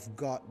of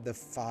God the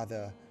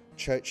Father,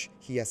 church,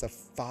 He has a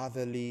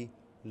fatherly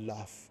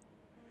love.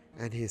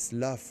 And His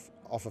love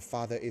of a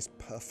father is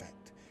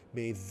perfect.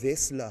 May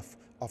this love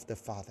of the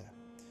Father,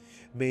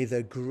 May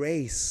the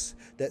grace,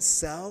 that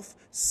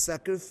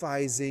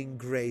self-sacrificing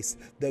grace,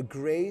 the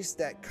grace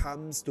that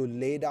comes to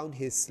lay down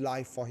his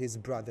life for his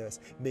brothers,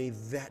 may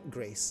that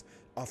grace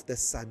of the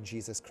Son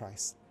Jesus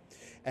Christ,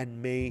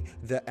 and may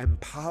the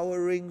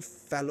empowering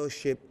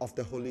fellowship of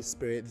the Holy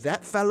Spirit,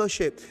 that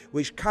fellowship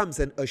which comes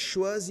and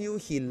assures you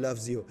he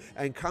loves you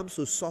and comes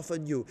to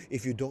soften you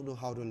if you don't know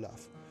how to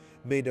love,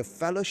 may the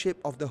fellowship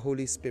of the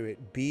Holy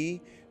Spirit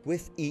be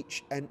with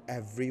each and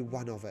every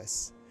one of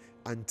us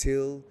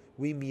until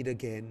we meet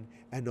again.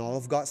 And all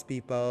of God's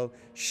people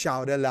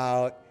shout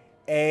aloud,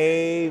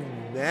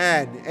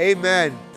 Amen. Amen.